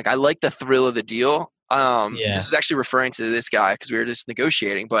other day. Like, I like the thrill of the deal. This is actually referring to this guy because we were just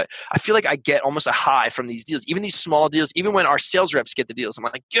negotiating, but I feel like I get almost a high from these deals, even these small deals, even when our sales reps get the deals. I'm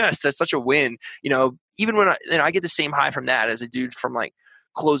like, yes, that's such a win. Even when I get the same high from that as a dude from like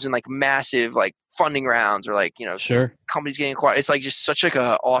closing like massive, like funding rounds or like, sure, companies getting acquired. It's like just such like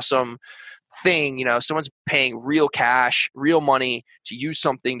a awesome thing. Someone's paying real cash, real money to use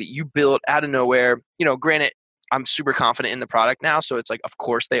something that you built out of nowhere. Granted, I'm super confident in the product now, so it's like, of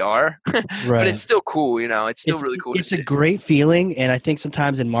course they are, right. But it's still cool. It's still really cool. It's a great feeling, and I think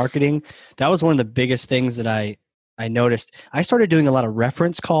sometimes in marketing, that was one of the biggest things that I noticed. I started doing a lot of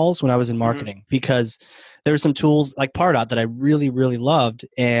reference calls when I was in marketing because there were some tools like Pardot that I really, really loved,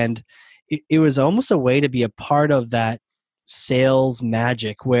 and it was almost a way to be a part of that sales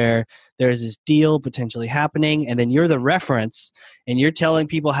magic where there's this deal potentially happening and then you're the reference and you're telling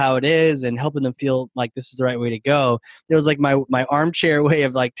people how it is and helping them feel like this is the right way to go. It was like my armchair way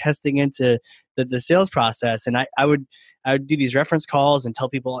of like testing into the sales process. And I would do these reference calls and tell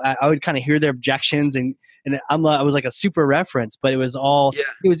people, I would kind of hear their objections and I was like a super reference, but it was all,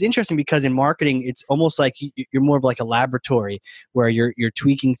 It was interesting because in marketing, it's almost like you're more of like a laboratory where you're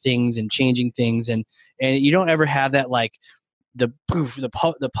tweaking things and changing things. And you don't ever have that like the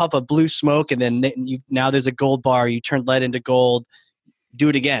puff of blue smoke. And then now there's a gold bar, you turn lead into gold, do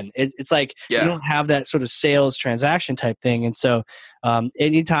it again. It's like, you don't have that sort of sales transaction type thing. And so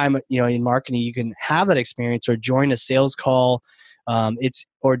anytime, in marketing, you can have that experience or join a sales call,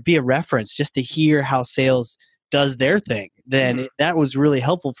 or be a reference just to hear how sales does their thing, then that was really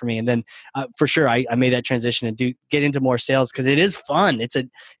helpful for me. And then for sure, I made that transition and get into more sales because it is fun. It's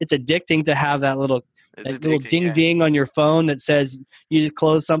addicting to have that little ding ding on your phone that says you just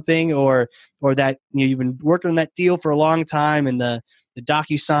closed something or that you've been working on that deal for a long time and the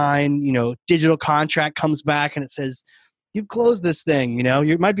DocuSign, digital contract comes back and it says, you've closed this thing,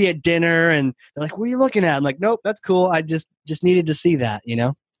 you might be at dinner and they're like, what are you looking at? I'm like, nope, that's cool. I just needed to see that,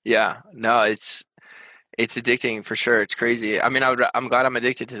 Yeah, no, it's addicting for sure. It's crazy. I mean, I'm glad I'm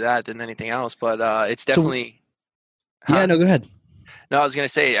addicted to that than anything else, but it's definitely. Yeah, no, go ahead. No, I was going to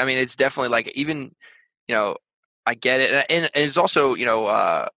say, I mean, it's definitely like even, I get it. And it's also,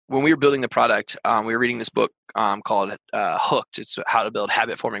 when we were building the product, we were reading this book called Hooked. It's how to build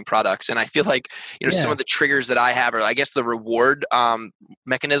habit forming products. And I feel like, some of the triggers that I have, or I guess the reward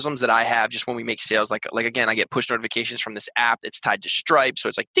mechanisms that I have just when we make sales, like again, I get push notifications from this app that's tied to Stripe. So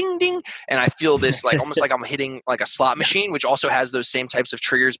it's like ding, ding. And I feel this like almost like I'm hitting like a slot machine, which also has those same types of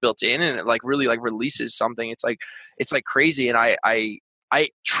triggers built in. And it like really like releases something. It's like crazy. And I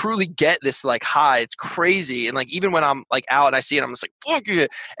truly get this like high. It's crazy. And like, even when I'm like out and I see it, I'm just like, fuck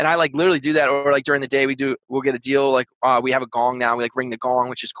it. And I like literally do that. Or like during the day we'll get a deal. Like we have a gong now. We like ring the gong,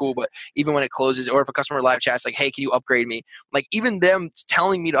 which is cool. But even when it closes, or if a customer live chats like, hey, can you upgrade me? Like even them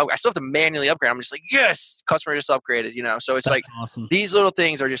telling me I still have to manually upgrade. I'm just like, yes, customer just upgraded, So it's like awesome. These little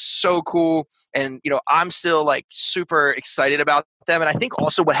things are just so cool. And, I'm still like super excited about them. And I think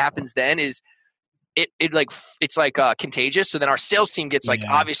also what happens then is, it's like contagious. So then our sales team gets like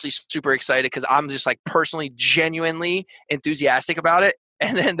obviously super excited because I'm just like personally genuinely enthusiastic about it.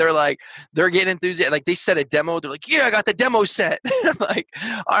 And then they're getting enthusiastic. Like they set a demo. They're like, yeah, I got the demo set. I'm like,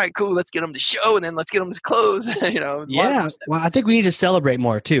 all right, cool. Let's get them to show. And then let's get them to close, Yeah. Well, I think we need to celebrate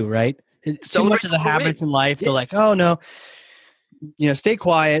more too, right? Too much of the habits in life. They're like, oh no, stay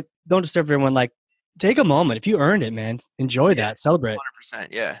quiet. Don't disturb everyone. Like take a moment. If you earned it, man, enjoy that. Celebrate. 100%.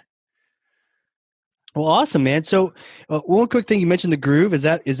 Yeah. Well, awesome, man. So, one quick thing, you mentioned the Groove. Is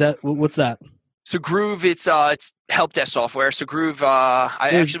that what's that? So Groove, it's help desk software. So Groove,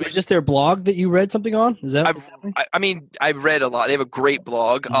 was just their blog that you read something on. Is that? I've read a lot. They have a great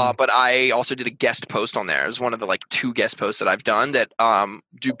blog, but I also did a guest post on there. It was one of the like 2 guest posts that I've done that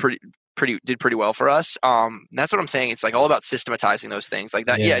did pretty well for us. That's what I'm saying. It's like all about systematizing those things like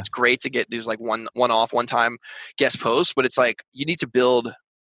that. Yeah, it's great to get these like one-time guest posts, but it's like you need to build.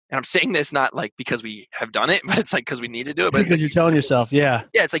 And I'm saying this not like because we have done it, but it's like because we need to do it. But because like, you're telling yourself, yeah,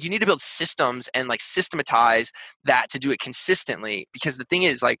 it's like you need to build systems and like systematize that to do it consistently. Because the thing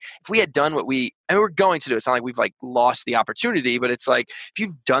is, like, if we had done what we're going to do, it's not like we've like lost the opportunity, but it's like if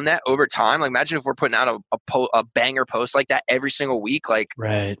you've done that over time, like imagine if we're putting out a banger post like that every single week, like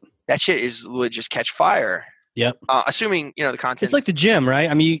right, that shit would just catch fire. Yep. Assuming the content. It's like the gym, right?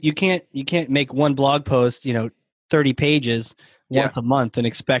 I mean, you can't make one blog post, 30 pages. Once a month and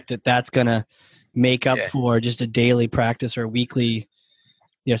expect that that's going to make up for just a daily practice or a weekly,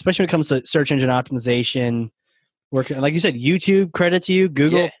 especially when it comes to search engine optimization work. Like you said, YouTube, credit to you.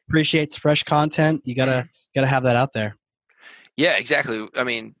 Google appreciates fresh content. You gotta have that out there. Yeah, exactly. I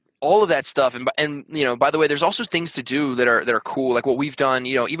mean, all of that stuff. And by the way, there's also things to do that are cool. Like what we've done,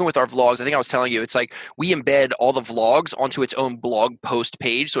 even with our vlogs, I think I was telling you, it's like we embed all the vlogs onto its own blog post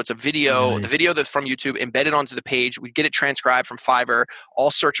page. So it's a video, the video that's from YouTube embedded onto the page. We get it transcribed from Fiverr, all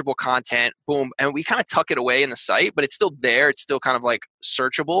searchable content, boom. And we kind of tuck it away in the site, but it's still there. It's still kind of like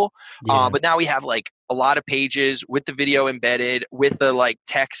searchable. But now we have like a lot of pages with the video embedded with the like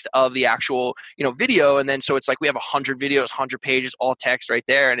text of the actual, video. And then, so it's like, we have 100 videos, 100 pages, all text right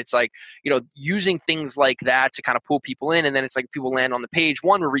there. And it's like, using things like that to kind of pull people in. And then it's like people land on the page.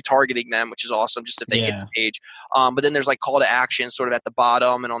 One, we're retargeting them, which is awesome. Just if they hit the page. But then there's like call to action sort of at the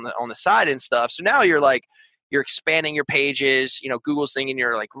bottom and on the side and stuff. So now you're expanding your pages, Google's thinking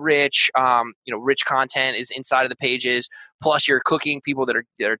you're like rich, rich content is inside of the pages, plus you're cooking people that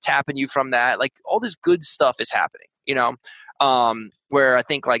are tapping you from that. Like all this good stuff is happening, where I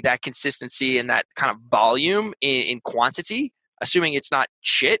think like that consistency and that kind of volume in quantity, assuming it's not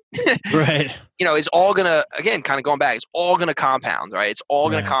shit, right? Is all gonna, again, kind of going back, it's all gonna compound, right? It's all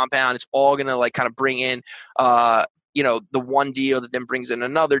gonna compound. It's all gonna like kind of bring in, the one deal that then brings in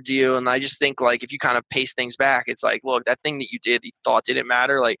another deal. And I just think like, if you kind of pace things back, it's like, look, that thing that you did, you thought didn't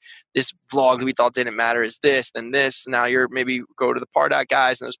matter. Like this vlog that we thought didn't matter is this, then this. Now you're maybe go to the Pardot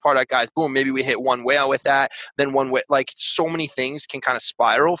guys and those Pardot guys, boom, maybe we hit one whale with that. Then one way, like so many things can kind of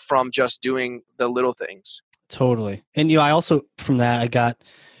spiral from just doing the little things. Totally. And, I also, from that, I got,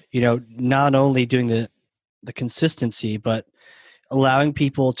 not only doing the consistency, but allowing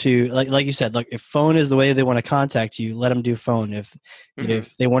people to, like you said, like if phone is the way they want to contact you, let them do phone.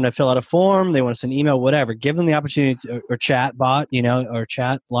 If they want to fill out a form, they want to send email, whatever, give them the opportunity to, or chat bot, or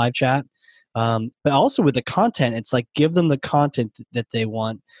chat, live chat. But also with the content, it's like, give them the content that they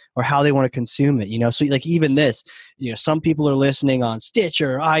want or how they want to consume it, so like even this, some people are listening on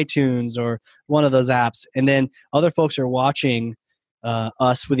Stitcher, iTunes, or one of those apps. And then other folks are watching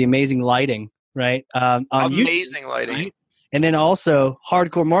us with the amazing lighting, right? On amazing YouTube, lighting. Right? And then also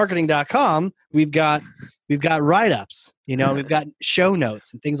hardcoremarketing.com, we've got write-ups, we've got show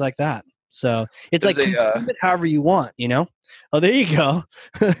notes and things like that. So it's like consume it however you want, Oh, there you go.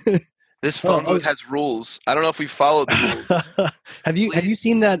 This phone booth has rules. I don't know if we followed the rules. Have you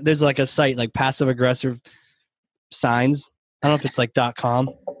seen that there's like a site like passive aggressive signs. I don't know if it's like .com.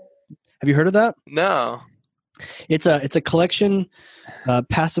 Have you heard of that? No. It's a collection,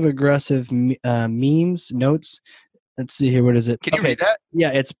 passive aggressive memes, notes. Let's see here. What is it? Can you read that?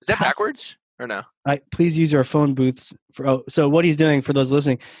 Yeah, it's Is that backwards or no? Please use our phone booths for. Oh, so what he's doing for those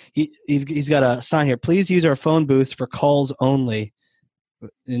listening, he's got a sign here. Please use our phone booths for calls only.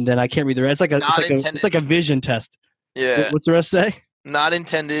 And then I can't read the rest. It's like a vision test. Yeah. What's the rest say? Not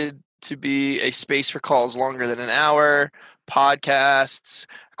intended to be a space for calls longer than an hour. Podcasts,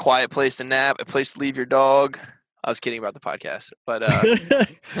 a quiet place to nap, a place to leave your dog. I was kidding about the podcast, but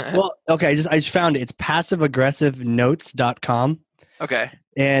well, okay, I just found it. It's passiveaggressivenotes.com. Okay.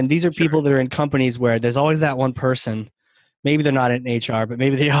 And these are people that are in companies where there's always that one person. Maybe they're not in HR, but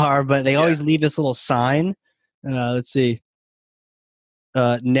maybe they are, but they always leave this little sign. Let's see.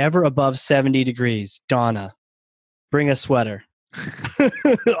 Never above 70 degrees. Donna, bring a sweater.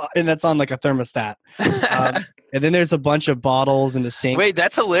 And that's on like a thermostat. And then there's a bunch of bottles in the sink. Wait,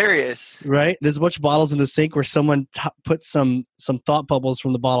 that's hilarious. Right? There's a bunch of bottles in the sink where someone put some thought bubbles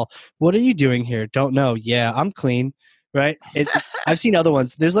from the bottle. What are you doing here? Don't know. Yeah, I'm clean. Right? I've seen other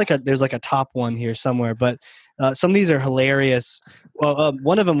ones. There's like a top one here somewhere, but some of these are hilarious. Well,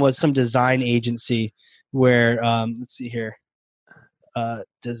 one of them was some design agency where let's see here.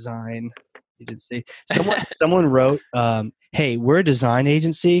 Design agency. Someone wrote, "Hey, we're a design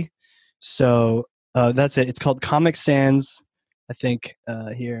agency, so that's it. It's called Comic Sans, I think.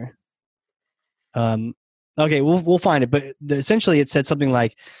 Here, okay, we'll find it. But essentially, it said something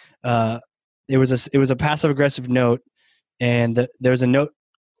like, it was a passive aggressive note, and there was a note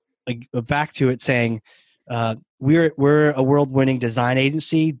back to it saying, we're a world-winning design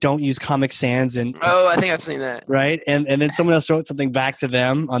agency. Don't use Comic Sans. And I think I've seen that. Right, and then someone else wrote something back to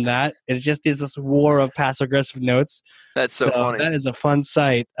them on that. It just is this war of passive-aggressive notes. That's so funny. That is a fun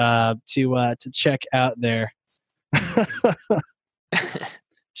site to check out there.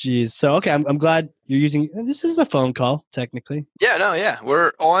 Jeez. So okay, I'm glad you're using. This is a phone call, technically. Yeah. No. Yeah.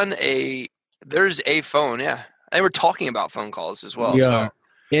 We're on There's a phone. Yeah, and we're talking about phone calls as well. Yeah. So.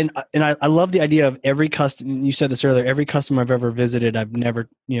 And I love the idea of every customer. You said this earlier. Every customer I've ever visited, I've never,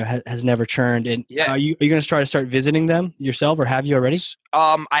 has never churned. And are you going to try to start visiting them yourself, or have you already?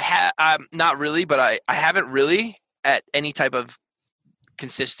 Not really, but I haven't really at any type of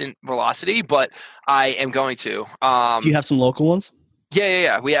consistent velocity, but I am going to. Do you have some local ones?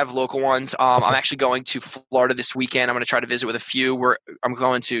 Yeah. We have local ones. I'm actually going to Florida this weekend. I'm going to try to visit with a few. I'm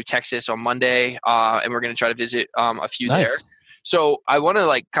going to Texas on Monday, and we're going to try to visit a few there. So I want to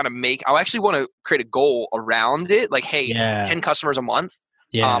I actually want to create a goal around it. Like, hey, 10 customers a month,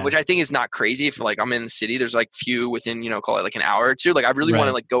 which I think is not crazy. If I'm in the city, there's few within, call it an hour or two. I really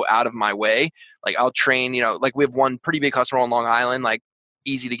want to go out of my way. I'll train, we have one pretty big customer on Long Island,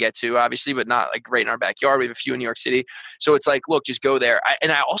 easy to get to obviously, but not right in our backyard. We have a few in New York City. So it's look, just go there.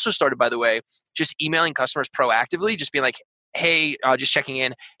 And I also started, by the way, just emailing customers proactively, just being hey, just checking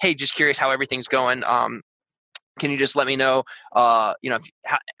in. Hey, just curious how everything's going. Can you just let me know, I'm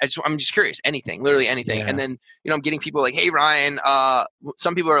just curious, anything, literally anything. Yeah. And then, I'm getting people hey, Ryan,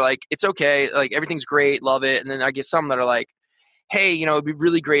 some people are it's okay. Everything's great. Love it. And then I get some that are hey, it'd be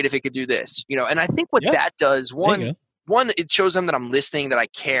really great if it could do this, and I think what that does, one, it shows them that I'm listening, that I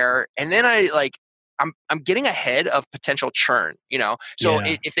care. And then I'm getting ahead of potential churn, So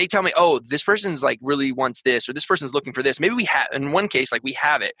if they tell me, oh, this person's really wants this, or this person's looking for this, maybe we have, in one case, we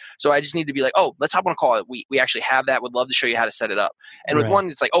have it. So I just need to be oh, let's hop on a call. We actually have that. Would love to show you how to set it up. And with one,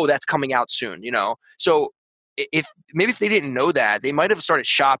 it's oh, that's coming out soon, So if they didn't know that, they might have started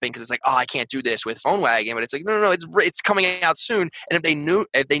shopping because it's oh, I can't do this with Phone Wagon, but it's no, it's coming out soon. And if they knew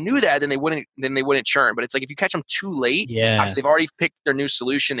that, then they wouldn't churn. But it's if you catch them too late, after they've already picked their new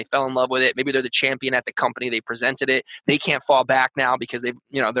solution, they fell in love with it. Maybe they're the champion at the company, they presented it, they can't fall back now because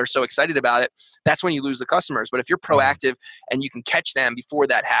they're so excited about it. That's when you lose the customers. But if you're proactive and you can catch them before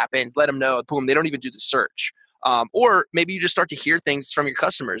that happens, let them know, boom, they don't even do the search. Or maybe you just start to hear things from your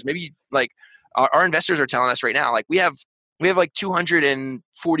customers. Maybe our investors are telling us right now, we have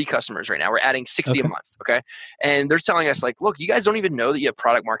 240 customers right now. We're adding 60 a month. Okay. And they're telling us look, you guys don't even know that you have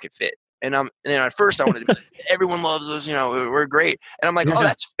product market fit. And at first I wanted to be everyone loves us, we're great. And I'm oh,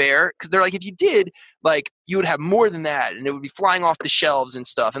 that's fair. Cause they're if you did, you would have more than that and it would be flying off the shelves and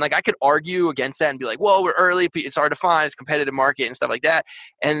stuff. And I could argue against that and be well, we're early. It's hard to find. It's a competitive market and stuff like that.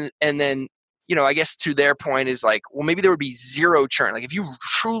 And then, I guess to their point is well, maybe there would be zero churn. If you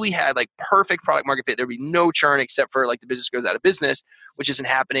truly had perfect product market fit, there'd be no churn except for the business goes out of business, which isn't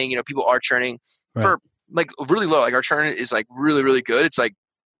happening. People are churning for really low. Our churn is really, really good. It's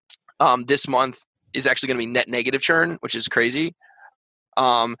this month is actually going to be net negative churn, which is crazy.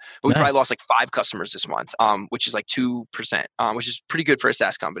 But we probably Nice. lost like 5 customers this month, which is like 2%, which is pretty good for a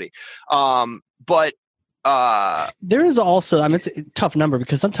SaaS company. But there is also, I mean, it's a tough number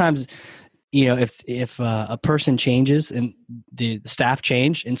because sometimes, you know, if a person changes and the staff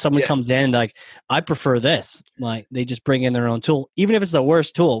change and someone comes in and like, I prefer this, like they just bring in their own tool, even if it's the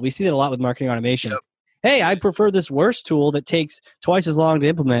worst tool. We see that a lot with marketing automation. Yep. Hey, I prefer this worst tool that takes twice as long to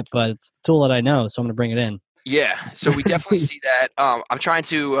implement, but it's the tool that I know, so I'm going to bring it in. Yeah, so we definitely see that. I'm trying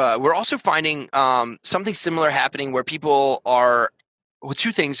to. We're also finding something similar happening where people are. Well,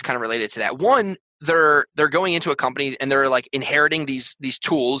 2 things kind of related to that. One, they're going into a company and they're like inheriting these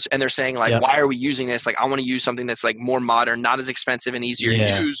tools, and they're saying like, why are we using this? Like, I want to use something that's like more modern, not as expensive, and easier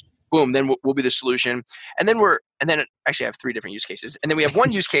to use. Boom, then we'll be the solution. And then actually I have 3 different use cases. And then we have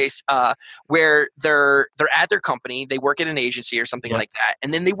one use case where they're at their company, they work at an agency or something like that,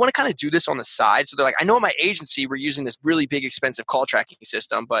 and then they want to kind of do this on the side. So they're like, I know at my agency we're using this really big expensive call tracking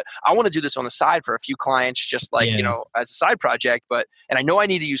system, but I want to do this on the side for a few clients, just like you know, as a side project. And I know I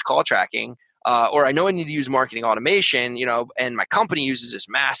need to use call tracking. Or I know I need to use marketing automation, you know, and my company uses this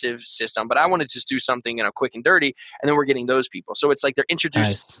massive system, but I want to just do something, you know, quick and dirty. And then we're getting those people. So it's like they're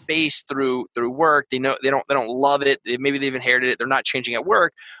introduced to space through work. They know they don't love it. Maybe they've inherited it. They're not changing at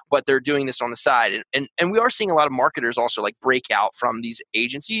work, but they're doing this on the side. And we are seeing a lot of marketers also like break out from these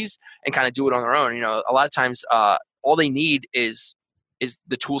agencies and kind of do it on their own. You know, a lot of times all they need is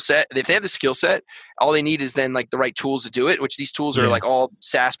the tool set. If they have the skill set, all they need is then like the right tools to do it, which these tools are like all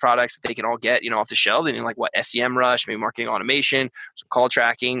SaaS products that they can all get, you know, off the shelf. They need like SEM Rush, maybe marketing automation, some call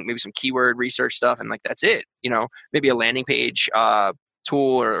tracking, maybe some keyword research stuff. And like, that's it, you know, maybe a landing page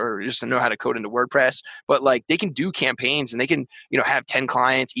tool or just to know how to code into WordPress. But like they can do campaigns and they can, you know, have 10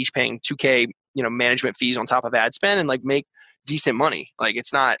 clients, each paying $2,000, you know, management fees on top of ad spend and like make decent money. Like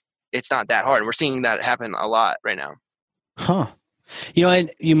it's not that hard. And we're seeing that happen a lot right now. Huh. You know,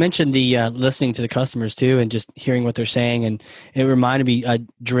 you mentioned the listening to the customers too, and just hearing what they're saying, and it reminded me.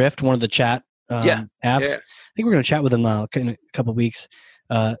 Drift, one of the chat apps. I think we're going to chat with them in a couple of weeks.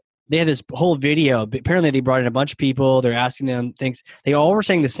 They had this whole video. Apparently, they brought in a bunch of people. They're asking them things. They all were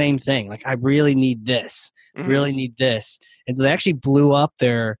saying the same thing. Like, I really need this. Really need this. And so they actually blew up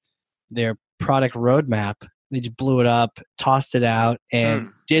their product roadmap. They just blew it up, tossed it out, and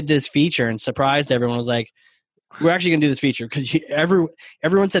did this feature and surprised everyone. Was like, we're actually going to do this feature because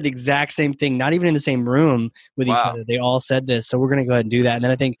everyone said the exact same thing, not even in the same room with each other. They all said this. So we're going to go ahead and do that. And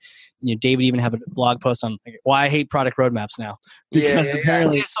then I think, you know, David even have a blog post on like, why I hate product roadmaps now. Because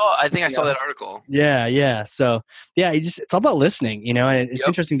apparently, I think I saw that article. Yeah. So yeah, it's all about listening, you know, and it's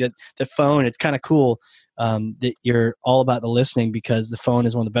interesting that the phone, it's kind of cool that you're all about the listening because the phone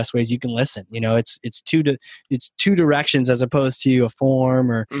is one of the best ways you can listen. You know, it's two directions as opposed to a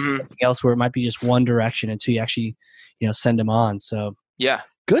form or something else where it might be just one direction until you actually, you know, send them on. So yeah,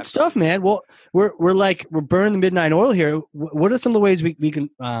 good stuff, man. Well, we're burning the midnight oil here. What are some of the ways we can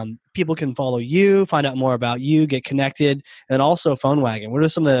people can follow you, find out more about you, get connected, and also Phone Wagon? What are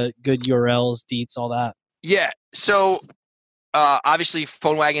some of the good URLs, deets, all that? Yeah, so. Obviously,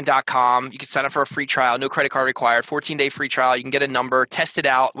 phonewagon.com. You can sign up for a free trial, no credit card required, 14-day free trial. You can get a number, test it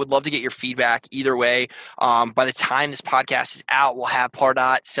out. Would love to get your feedback either way. By the time this podcast is out, we'll have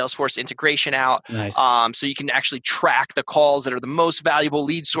Pardot Salesforce integration out. Nice. So you can actually track the calls that are the most valuable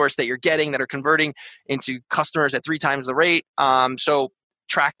lead source that you're getting that are converting into customers at 3 times the rate. So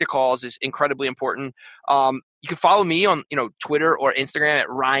track the calls is incredibly important. You can follow me on, you know, Twitter or Instagram at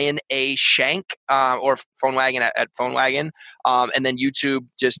Ryan A. Shank or PhoneWagon at PhoneWagon. And then YouTube,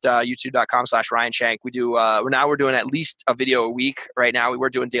 just youtube.com/Ryan Shank. We do, we're doing at least a video a week right now. We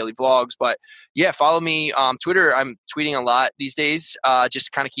were doing daily vlogs, but yeah, follow me. Twitter, I'm tweeting a lot these days.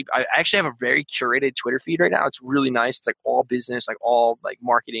 Just kind of I actually have a very curated Twitter feed right now. It's really nice. It's like all business, like all like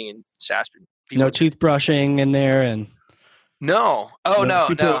marketing and SaaS. No toothbrushing in there and... No. Oh, no.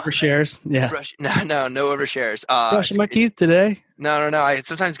 Overshares. Yeah. No overshares. Brushing my teeth today. No. I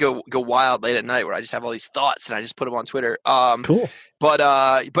sometimes go wild late at night where I just have all these thoughts and I just put them on Twitter. Cool. But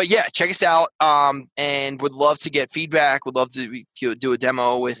yeah, check us out. And would love to get feedback. Would love to do a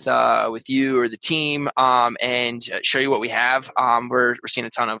demo with you or the team. And show you what we have. We're seeing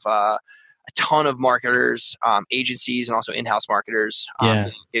a ton of marketers, agencies, and also in-house marketers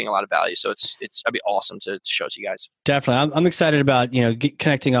getting a lot of value. So it'd be awesome to show to you guys. Definitely, I'm excited about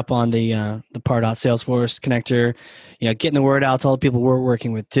connecting up on the Pardot Salesforce connector. Getting the word out to all the people we're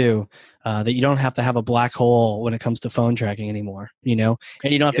working with too. That you don't have to have a black hole when it comes to phone tracking anymore. And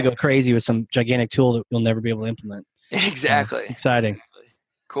you don't have to go crazy with some gigantic tool that you'll never be able to implement. Exactly. It's exciting.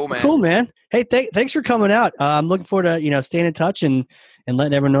 Cool, man. Hey, thanks for coming out. I'm looking forward to staying in touch and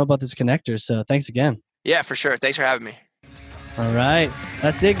letting everyone know about this connector. So thanks again. Yeah, for sure. Thanks for having me. All right.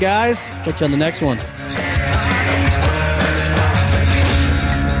 That's it, guys. Catch you on the next one.